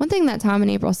thing that Tom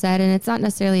and April said, and it's not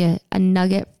necessarily a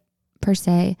nugget per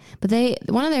se, but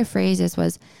one of their phrases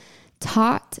was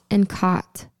taught and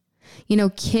caught. You know,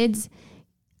 kids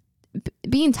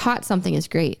being taught something is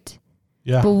great.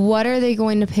 Yeah. But what are they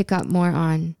going to pick up more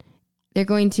on? They're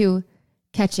going to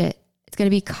catch it. It's going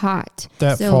to be caught.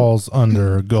 That falls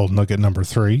under gold nugget number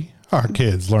 3. Our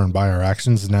kids learn by our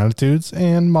actions and attitudes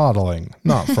and modeling,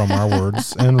 not from our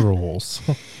words and rules.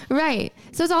 Right.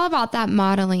 So it's all about that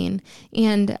modeling.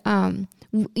 And,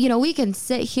 you know, we can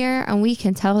sit here and we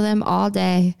can tell them all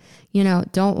day, you know,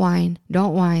 don't whine,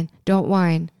 don't whine, don't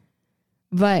whine.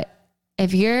 But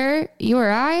if you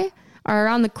or I are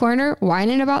around the corner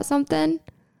whining about something,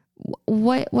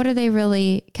 what are they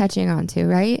really catching on to,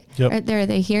 right? Yep. Are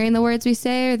they hearing the words we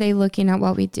say, or are they looking at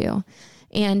what we do?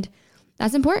 And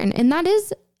that's important. And that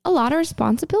is a lot of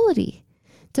responsibility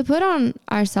to put on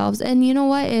ourselves. And you know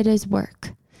what? It is work.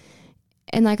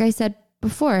 And like I said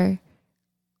before,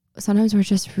 sometimes we're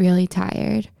just really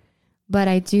tired. But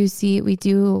I think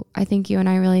you and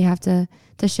I really have to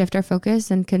shift our focus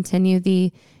and continue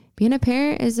being a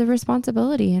parent is a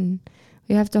responsibility, and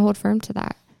we have to hold firm to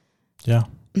that. Yeah.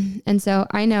 And so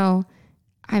I know,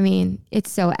 I mean,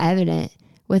 it's so evident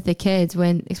with the kids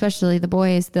when, especially the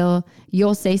boys,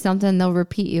 you'll say something, they'll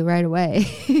repeat you right away.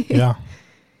 Yeah.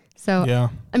 So, yeah.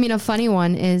 I mean, a funny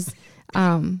one is,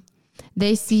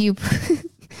 they see you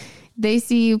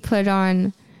put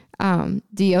on,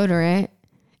 deodorant,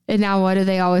 and now what do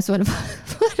they always want to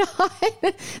put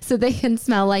on so they can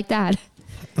smell like that?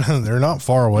 They're not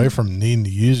far away from needing to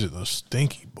use it. Those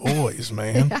stinky boys,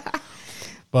 man. Yeah.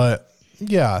 But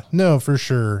yeah, no, for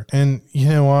sure. And you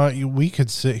know what? We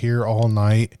could sit here all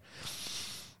night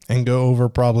and go over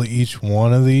probably each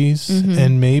one of these.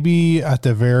 And maybe at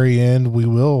the very end, we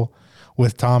will,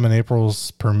 with Tom and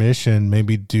April's permission,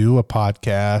 maybe do a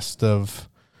podcast of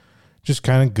just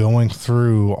kind of going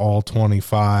through all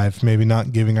 25, maybe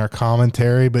not giving our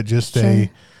commentary, but just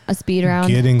a speed round,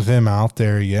 getting them out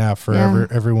there. Yeah. For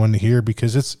everyone to hear,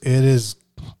 because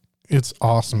it's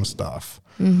awesome stuff.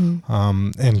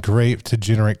 And great to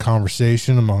generate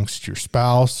conversation amongst your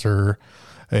spouse or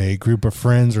a group of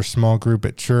friends or small group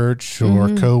at church or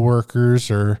coworkers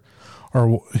or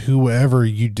whoever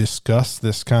you discuss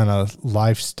this kind of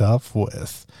life stuff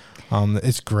with.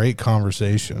 It's great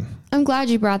conversation. I'm glad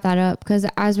you brought that up, because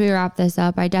as we wrap this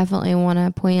up, I definitely want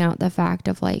to point out the fact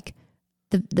of like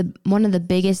the one of the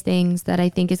biggest things that I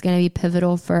think is going to be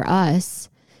pivotal for us,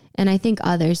 and I think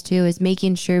others too, is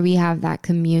making sure we have that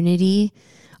community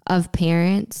of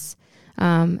parents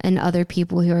and other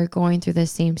people who are going through the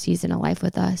same season of life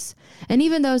with us. And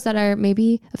even those that are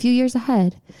maybe a few years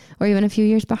ahead or even a few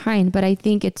years behind. But I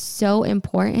think it's so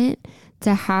important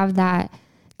to have that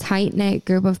tight knit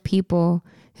group of people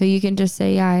who you can just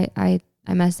say, yeah, I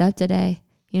messed up today,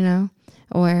 you know,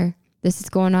 or this is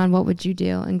going on. What would you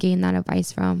do? And gain that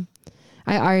advice from.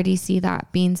 I already see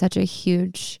that being such a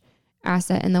huge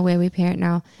asset in the way we parent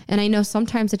now. And I know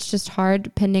sometimes it's just hard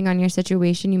depending on your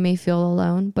situation. You may feel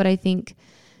alone, but I think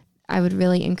I would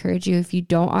really encourage you, if you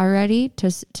don't already, to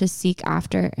seek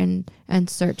after and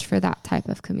search for that type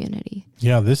of community.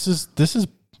 Yeah, this is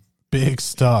big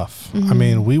stuff. I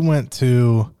mean, we went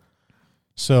to,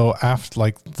 so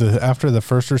after the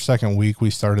first or second week we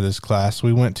started this class,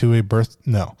 we went to an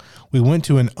unbirthday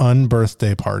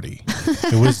party.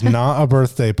 It was not a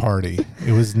birthday party.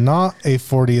 It was not a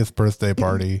 40th birthday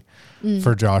party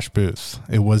for Josh Booth.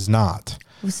 It was not.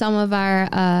 Some of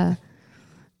our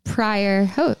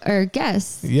prior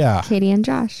guests, yeah, Katie and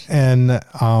Josh, and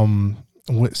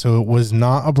so it was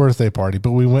not a birthday party,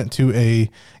 but we went to a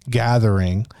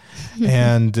gathering,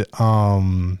 and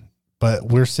but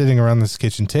we're sitting around this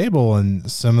kitchen table, and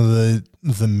some of the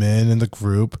men in the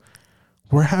group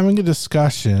were having a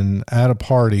discussion at a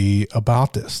party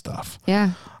about this stuff.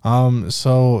 Yeah.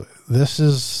 So this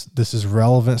is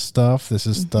relevant stuff. This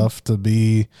is stuff to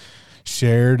be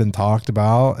shared and talked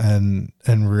about and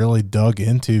really dug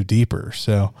into deeper.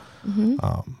 So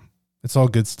it's all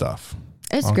good stuff.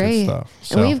 It's all great. Good stuff.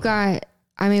 So, and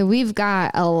we've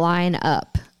got a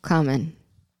lineup coming.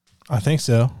 I think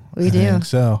so. We I do. think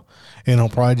so. And it'll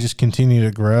probably just continue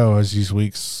to grow as these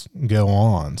weeks go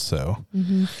on. So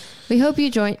we hope you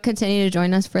continue to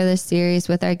join us for this series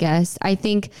with our guests. I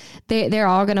think they're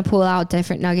all going to pull out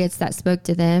different nuggets that spoke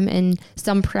to them, and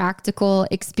some practical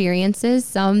experiences,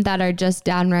 some that are just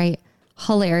downright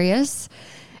hilarious,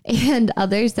 and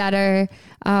others that are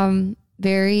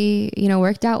very,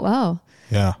 worked out well.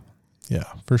 Yeah,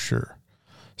 for sure.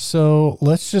 So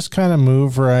let's just kind of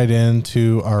move right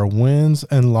into our wins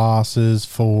and losses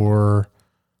for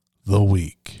the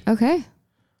week. Okay.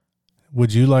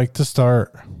 Would you like to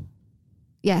start?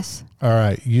 Yes. All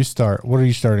right, you start. What are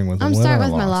you starting with? I'm starting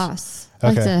with my loss.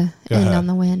 I like to end on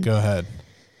the win. Go ahead.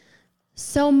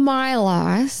 So my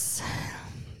loss,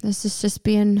 this is just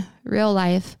being real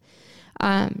life.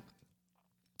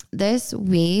 This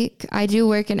week, I do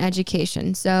work in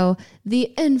education. So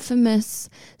the infamous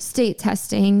state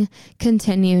testing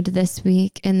continued this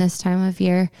week in this time of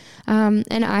year.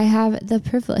 And I have the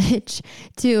privilege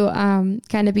to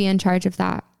kind of be in charge of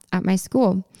that at my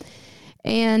school.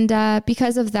 And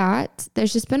because of that,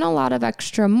 there's just been a lot of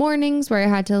extra mornings where I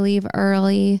had to leave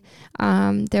early.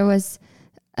 There was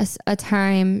a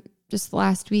time just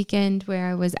last weekend where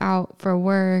I was out for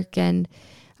work, and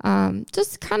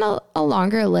just kind of a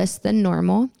longer list than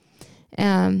normal.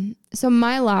 So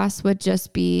my loss would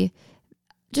just be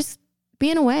just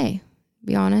being away,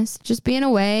 be honest, just being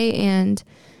away, and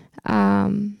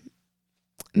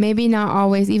maybe not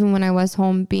always, even when I was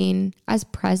home, being as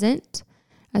present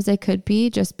as I could be,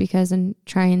 just because I'm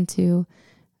trying to,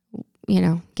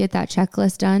 get that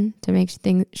checklist done to make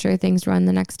sure things run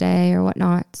the next day or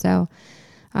whatnot. So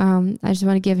I just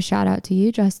want to give a shout out to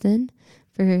you, Justin,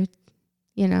 for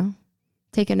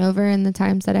taking over in the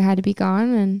times that I had to be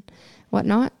gone and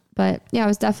whatnot. But yeah, I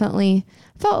was definitely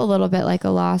felt a little bit like a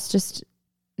loss just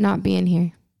not being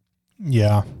here.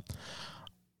 Yeah.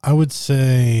 I would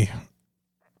say,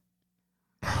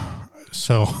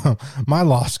 so my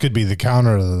loss could be the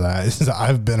counter to that is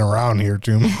I've been around here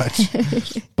too much.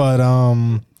 But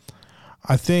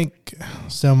I think,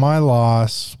 so my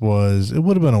loss it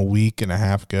would have been a week and a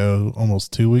half ago,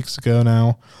 almost 2 weeks ago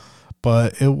now.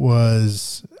 But it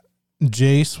was,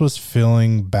 Jace was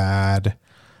feeling bad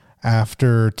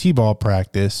after t-ball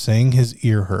practice, saying his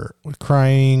ear hurt,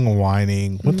 crying,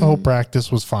 whining. With the whole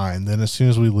practice was fine. Then as soon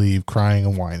as we leave, crying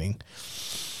and whining.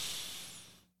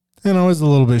 And I was a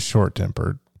little bit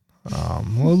short-tempered, a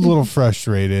little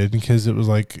frustrated because it was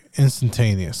like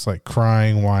instantaneous, like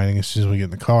crying, whining as soon as we get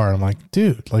in the car. I'm like,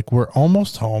 dude, like we're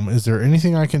almost home. Is there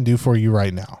anything I can do for you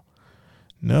right now?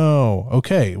 No.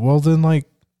 Okay. Well, then like,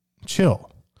 chill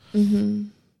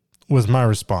was my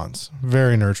response.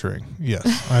 Very nurturing.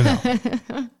 Yes, I know.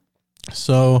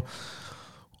 So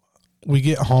we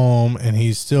get home and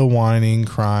he's still whining,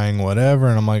 crying, whatever.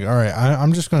 And I'm like, all right,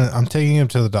 I'm taking him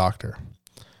to the doctor.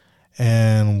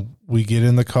 And we get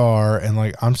in the car and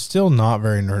like, I'm still not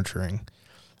very nurturing.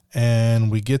 And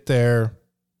we get there.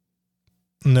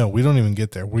 No, we don't even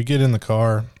get there. We get in the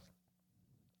car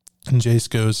and Jace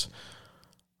goes,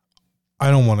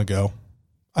 I don't want to go.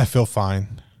 I feel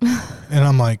fine. And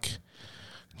I'm like,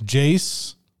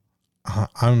 Jace,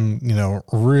 I'm,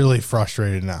 really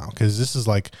frustrated now because this is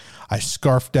like, I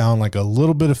scarfed down like a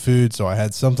little bit of food. So I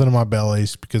had something in my belly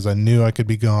because I knew I could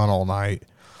be gone all night,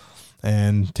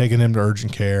 and taking him to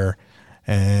urgent care.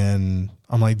 And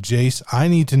I'm like, Jace, I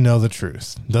need to know the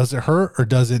truth. Does it hurt or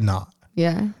does it not?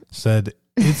 Yeah. Said,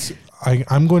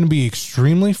 I'm going to be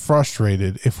extremely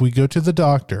frustrated if we go to the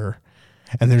doctor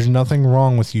and there's nothing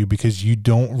wrong with you because you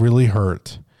don't really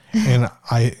hurt. And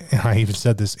I even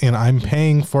said this, and I'm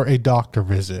paying for a doctor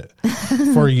visit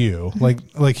for you.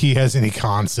 Like he has any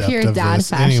concept Pure of dad this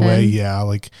fashion. anyway. Yeah.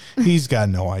 Like he's got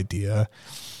no idea.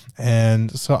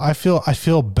 And so I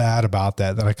feel bad about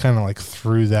that I kind of like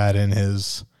threw that in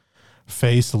his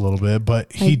face a little bit,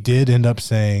 but he did end up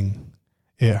saying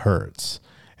it hurts.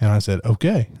 And I said,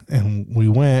 okay. And we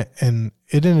went and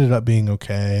it ended up being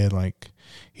okay. Like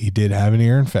he did have an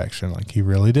ear infection. Like he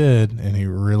really did. And it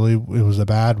was a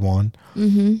bad one.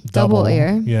 Mm-hmm. Double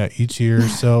ear. Yeah. Each ear.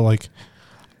 So like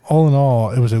all in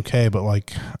all, it was okay. But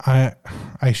like I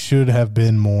should have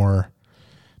been more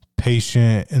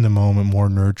patient in the moment, more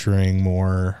nurturing,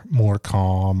 more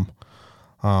calm.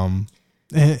 And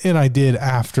I did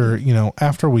after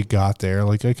we got there,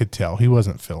 like I could tell he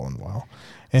wasn't feeling well.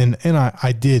 And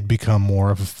I did become more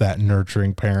of that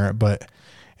nurturing parent, but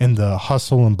in the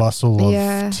hustle and bustle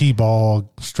of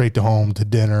T-ball, straight to home, to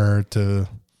dinner, to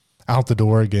out the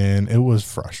door again, it was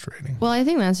frustrating. Well, I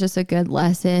think that's just a good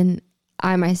lesson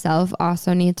I myself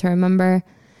also need to remember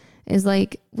is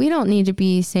like, we don't need to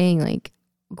be saying like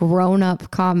grown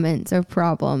up comments or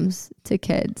problems to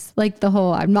kids. Like the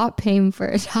whole, I'm not paying for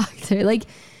a doctor. Like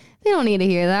they don't need to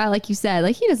hear that. Like you said,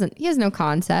 like he has no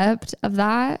concept of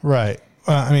that. Right.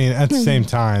 I mean, at the same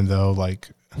time though, like,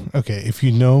 okay, if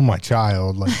you know my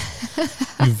child, like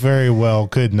you very well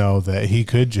could know that he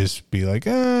could just be like,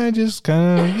 I just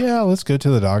kind of, let's go to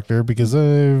the doctor because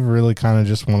I really kind of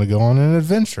just want to go on an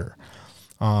adventure.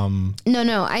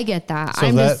 No, I get that. So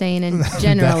I'm just saying in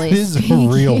generally that is a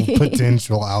real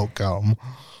potential outcome.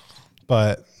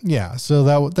 But yeah,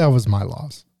 so that was my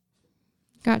loss.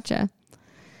 Gotcha.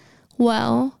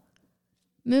 Well,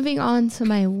 moving on to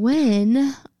my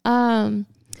win.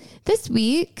 This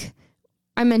week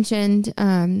I mentioned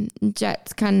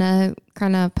Jet's kind of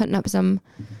putting up some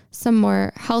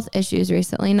more health issues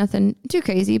recently. Nothing too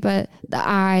crazy, but the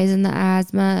eyes and the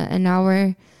asthma, and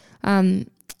now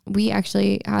we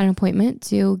actually had an appointment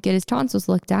to get his tonsils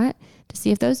looked at to see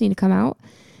if those need to come out.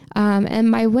 And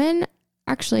my win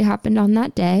actually happened on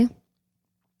that day,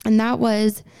 and that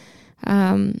was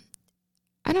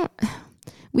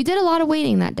we did a lot of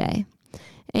waiting that day,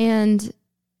 and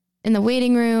in the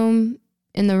waiting room,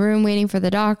 in the room waiting for the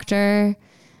doctor,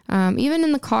 even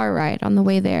in the car ride on the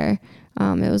way there.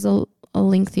 It was a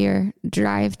lengthier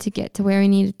drive to get to where we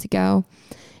needed to go.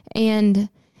 And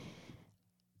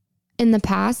in the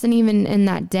past, and even in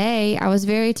that day, I was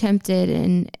very tempted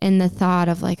in the thought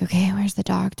of like, okay, where's the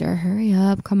doctor? Hurry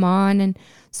up, come on. And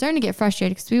starting to get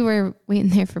frustrated because we were waiting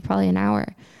there for probably an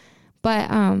hour. But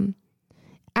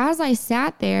as I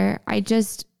sat there, I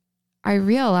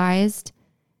realized,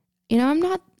 I'm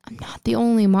not the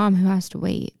only mom who has to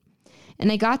wait.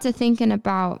 And I got to thinking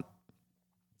about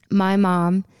my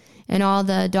mom and all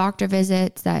the doctor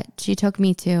visits that she took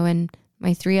me to, and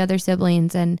my 3 other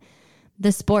siblings, and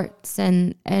the sports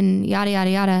and yada, yada,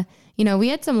 yada. We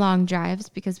had some long drives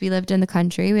because we lived in the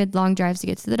country. We had long drives to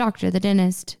get to the doctor, the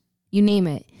dentist, you name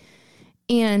it.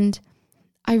 And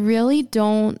I really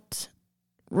don't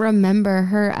remember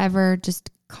her ever just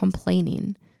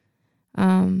complaining.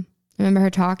 I remember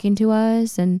her talking to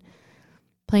us and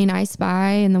playing I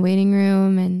Spy in the waiting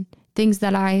room and things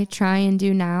that I try and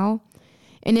do now.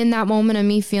 And in that moment of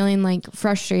me feeling like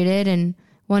frustrated and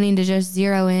wanting to just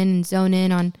zero in and zone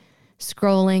in on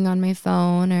scrolling on my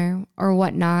phone or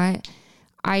whatnot,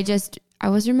 I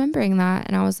was remembering that,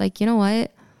 and I was like, you know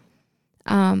what?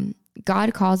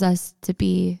 God calls us to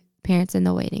be parents in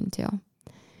the waiting too.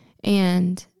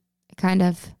 And kind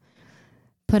of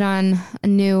put on a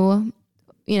new,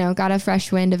 got a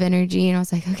fresh wind of energy, and I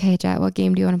was like, okay, Jet, what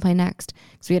game do you want to play next?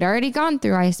 Because we had already gone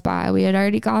through I Spy. We had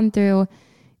already gone through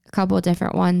a couple of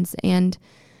different ones, and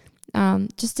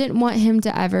just didn't want him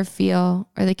to ever feel,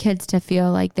 or the kids to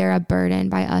feel like they're a burden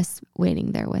by us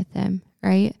waiting there with them,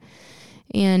 right?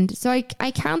 And so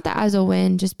I count that as a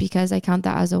win, just because I count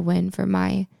that as a win for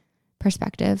my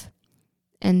perspective.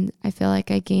 And I feel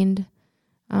like I gained,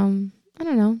 I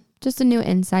don't know, just a new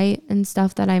insight and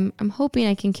stuff that I'm hoping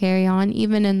I can carry on,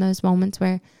 even in those moments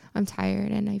where I'm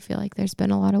tired and I feel like there's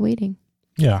been a lot of waiting.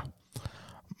 Yeah.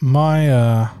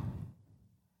 That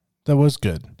was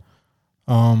good.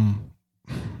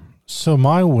 So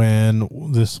my win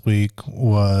this week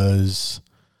was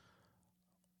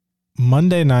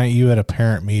Monday night. You had a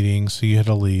parent meeting, so you had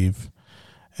to leave,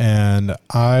 and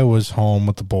I was home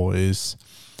with the boys,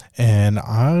 and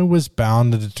I was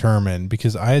bound to determine,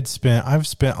 because I've spent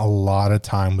a lot of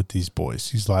time with these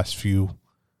boys these last few,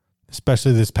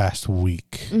 especially this past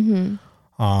week, or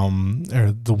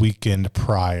the weekend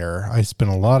prior. I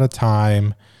spent a lot of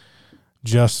time,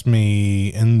 just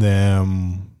me and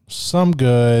them. Some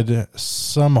good,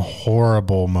 some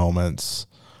horrible moments.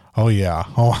 Oh yeah.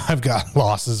 Oh, I've got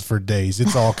losses for days.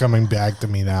 It's all coming back to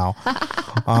me now.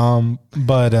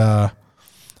 But I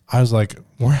was like,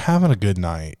 we're having a good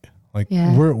night. Like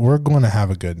we're going to have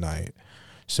a good night.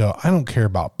 So I don't care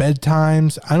about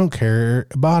bedtimes. I don't care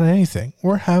about anything.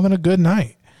 We're having a good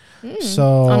night.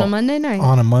 So on a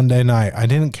Monday night, I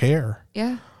didn't care.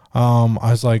 Yeah.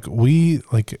 I was like,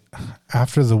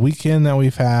 after the weekend that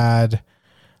we've had,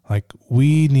 like,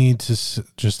 we need to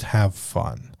just have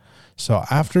fun. So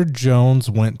after Jones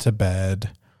went to bed,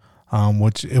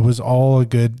 which it was all a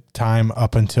good time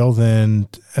up until then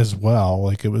as well.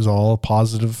 Like, it was all a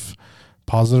positive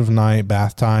night,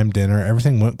 bath time, dinner,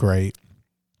 everything went great.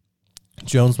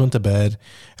 Jones went to bed,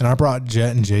 and I brought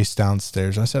Jet and Jace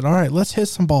downstairs. I said, all right, let's hit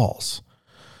some balls.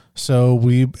 So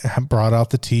we brought out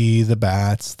the tee, the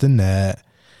bats, the net,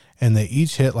 and they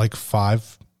each hit like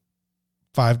 5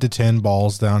 to 10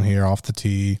 balls down here off the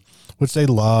tee, which they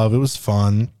love. It was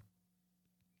fun.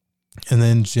 And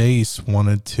then Jace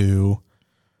wanted to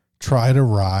try to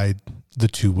ride the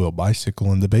 2-wheel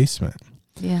bicycle in the basement.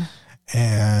 Yeah.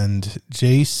 And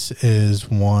Jace is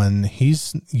one,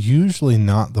 he's usually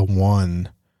not the one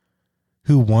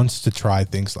who wants to try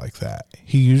things like that.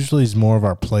 He usually is more of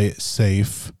our play it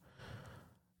safe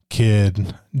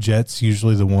kid. Jet's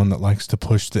usually the one that likes to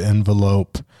push the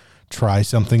envelope, try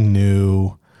something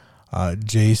new.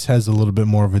 Jace has a little bit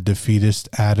more of a defeatist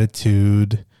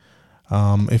attitude.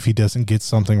 If he doesn't get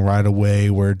something right away,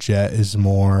 where Jet is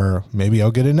more, maybe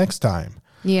I'll get it next time.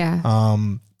 Yeah.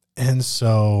 And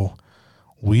so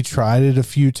we tried it a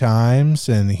few times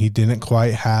and he didn't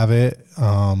quite have it.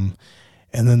 And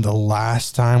then the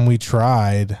last time we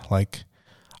tried, like,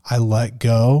 I let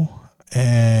go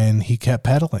and he kept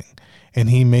pedaling. And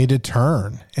he made a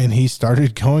turn and he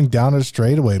started going down a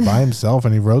straightaway by himself,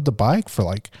 and he rode the bike for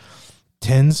like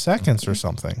 10 seconds or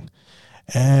something.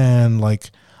 And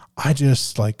like, I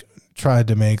just like tried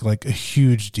to make like a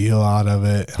huge deal out of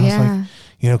it. And I was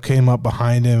like, came up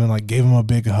behind him and like gave him a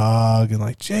big hug and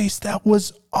like, Jace, that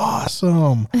was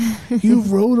awesome. You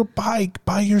rode a bike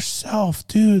by yourself,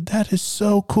 dude. That is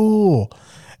so cool.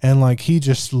 And like, he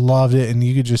just loved it, and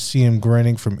you could just see him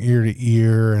grinning from ear to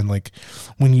ear. And like,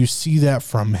 when you see that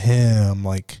from him,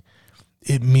 like,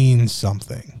 it means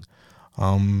something.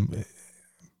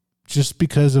 Just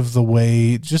because of the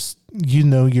way,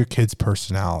 your kids'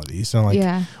 personalities. And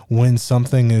like, when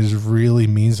something is really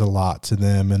means a lot to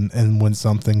them, and when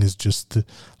something is just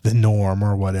the norm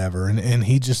or whatever. And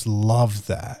he just loved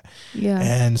that. Yeah.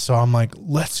 And so I'm like,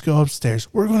 let's go upstairs.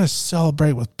 We're going to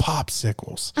celebrate with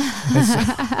popsicles.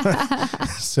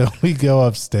 So we go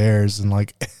upstairs, and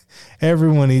like,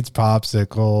 everyone eats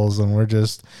popsicles,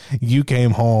 and you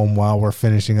came home while we're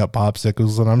finishing up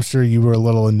popsicles, and I'm sure you were a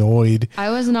little annoyed. I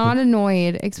was not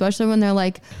annoyed, especially when they're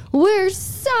like, we're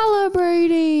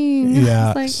celebrating.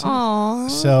 Yeah. It's like, aw.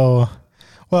 So,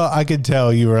 well, I could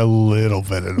tell you were a little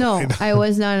bit annoyed. No, I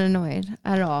was not annoyed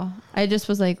at all. I just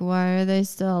was like, why are they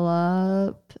still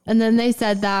up? And then they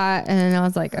said that, and I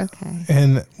was like, okay.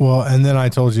 And then I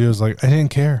told you, I was like, I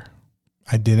didn't care.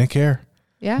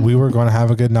 Yeah. We were going to have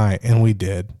a good night, and we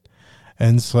did.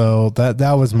 And so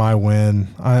that was my win.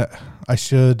 I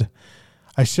should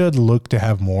look to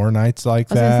have more nights like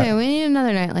that. I was going to say, we need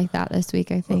another night like that this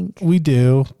week, I think. We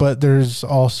do, but there's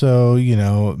also,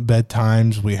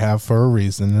 bedtimes we have for a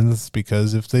reason. And it's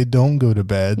because if they don't go to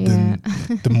bed, then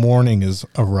the morning is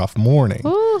a rough morning.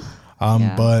 Ooh,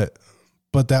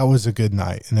 but that was a good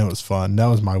night, and it was fun. That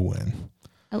was my win.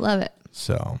 I love it.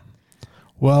 So...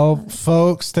 Well,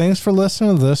 folks, thanks for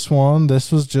listening to this one.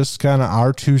 This was just kind of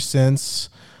our 2 cents,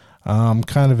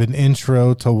 kind of an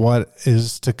intro to what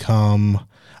is to come.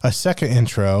 A second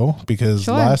intro, because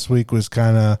last week was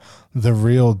kind of the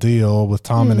real deal with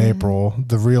Tom and April,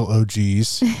 the real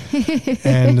OGs.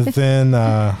 And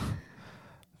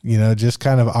just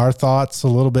kind of our thoughts a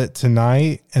little bit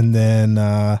tonight. And then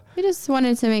we just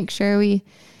wanted to make sure we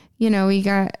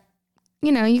got,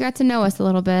 you got to know us a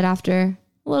little bit after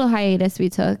a little hiatus we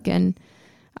took. And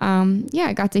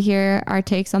I got to hear our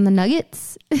takes on the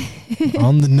Nuggets.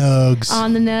 On the Nugs.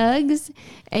 On the Nugs.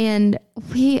 And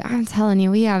I'm telling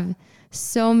you, we have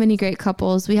so many great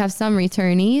couples. We have some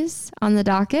returnees on the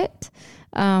docket.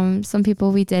 Some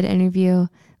people we did interview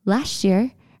last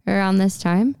year around this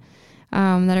time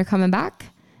that are coming back.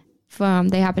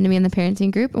 They happen to be in the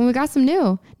parenting group, and we got some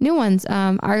new ones.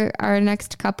 Our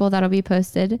next couple that'll be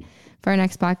posted for our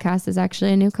next podcast is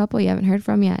actually a new couple you haven't heard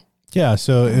from yet. Yeah,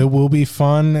 so it will be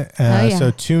fun.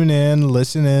 So tune in,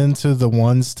 listen in to the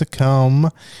ones to come.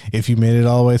 If you made it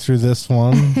all the way through this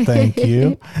one, thank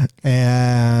you.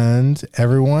 And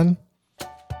everyone,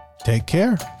 take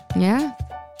care. Yeah.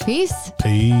 Peace.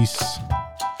 Peace.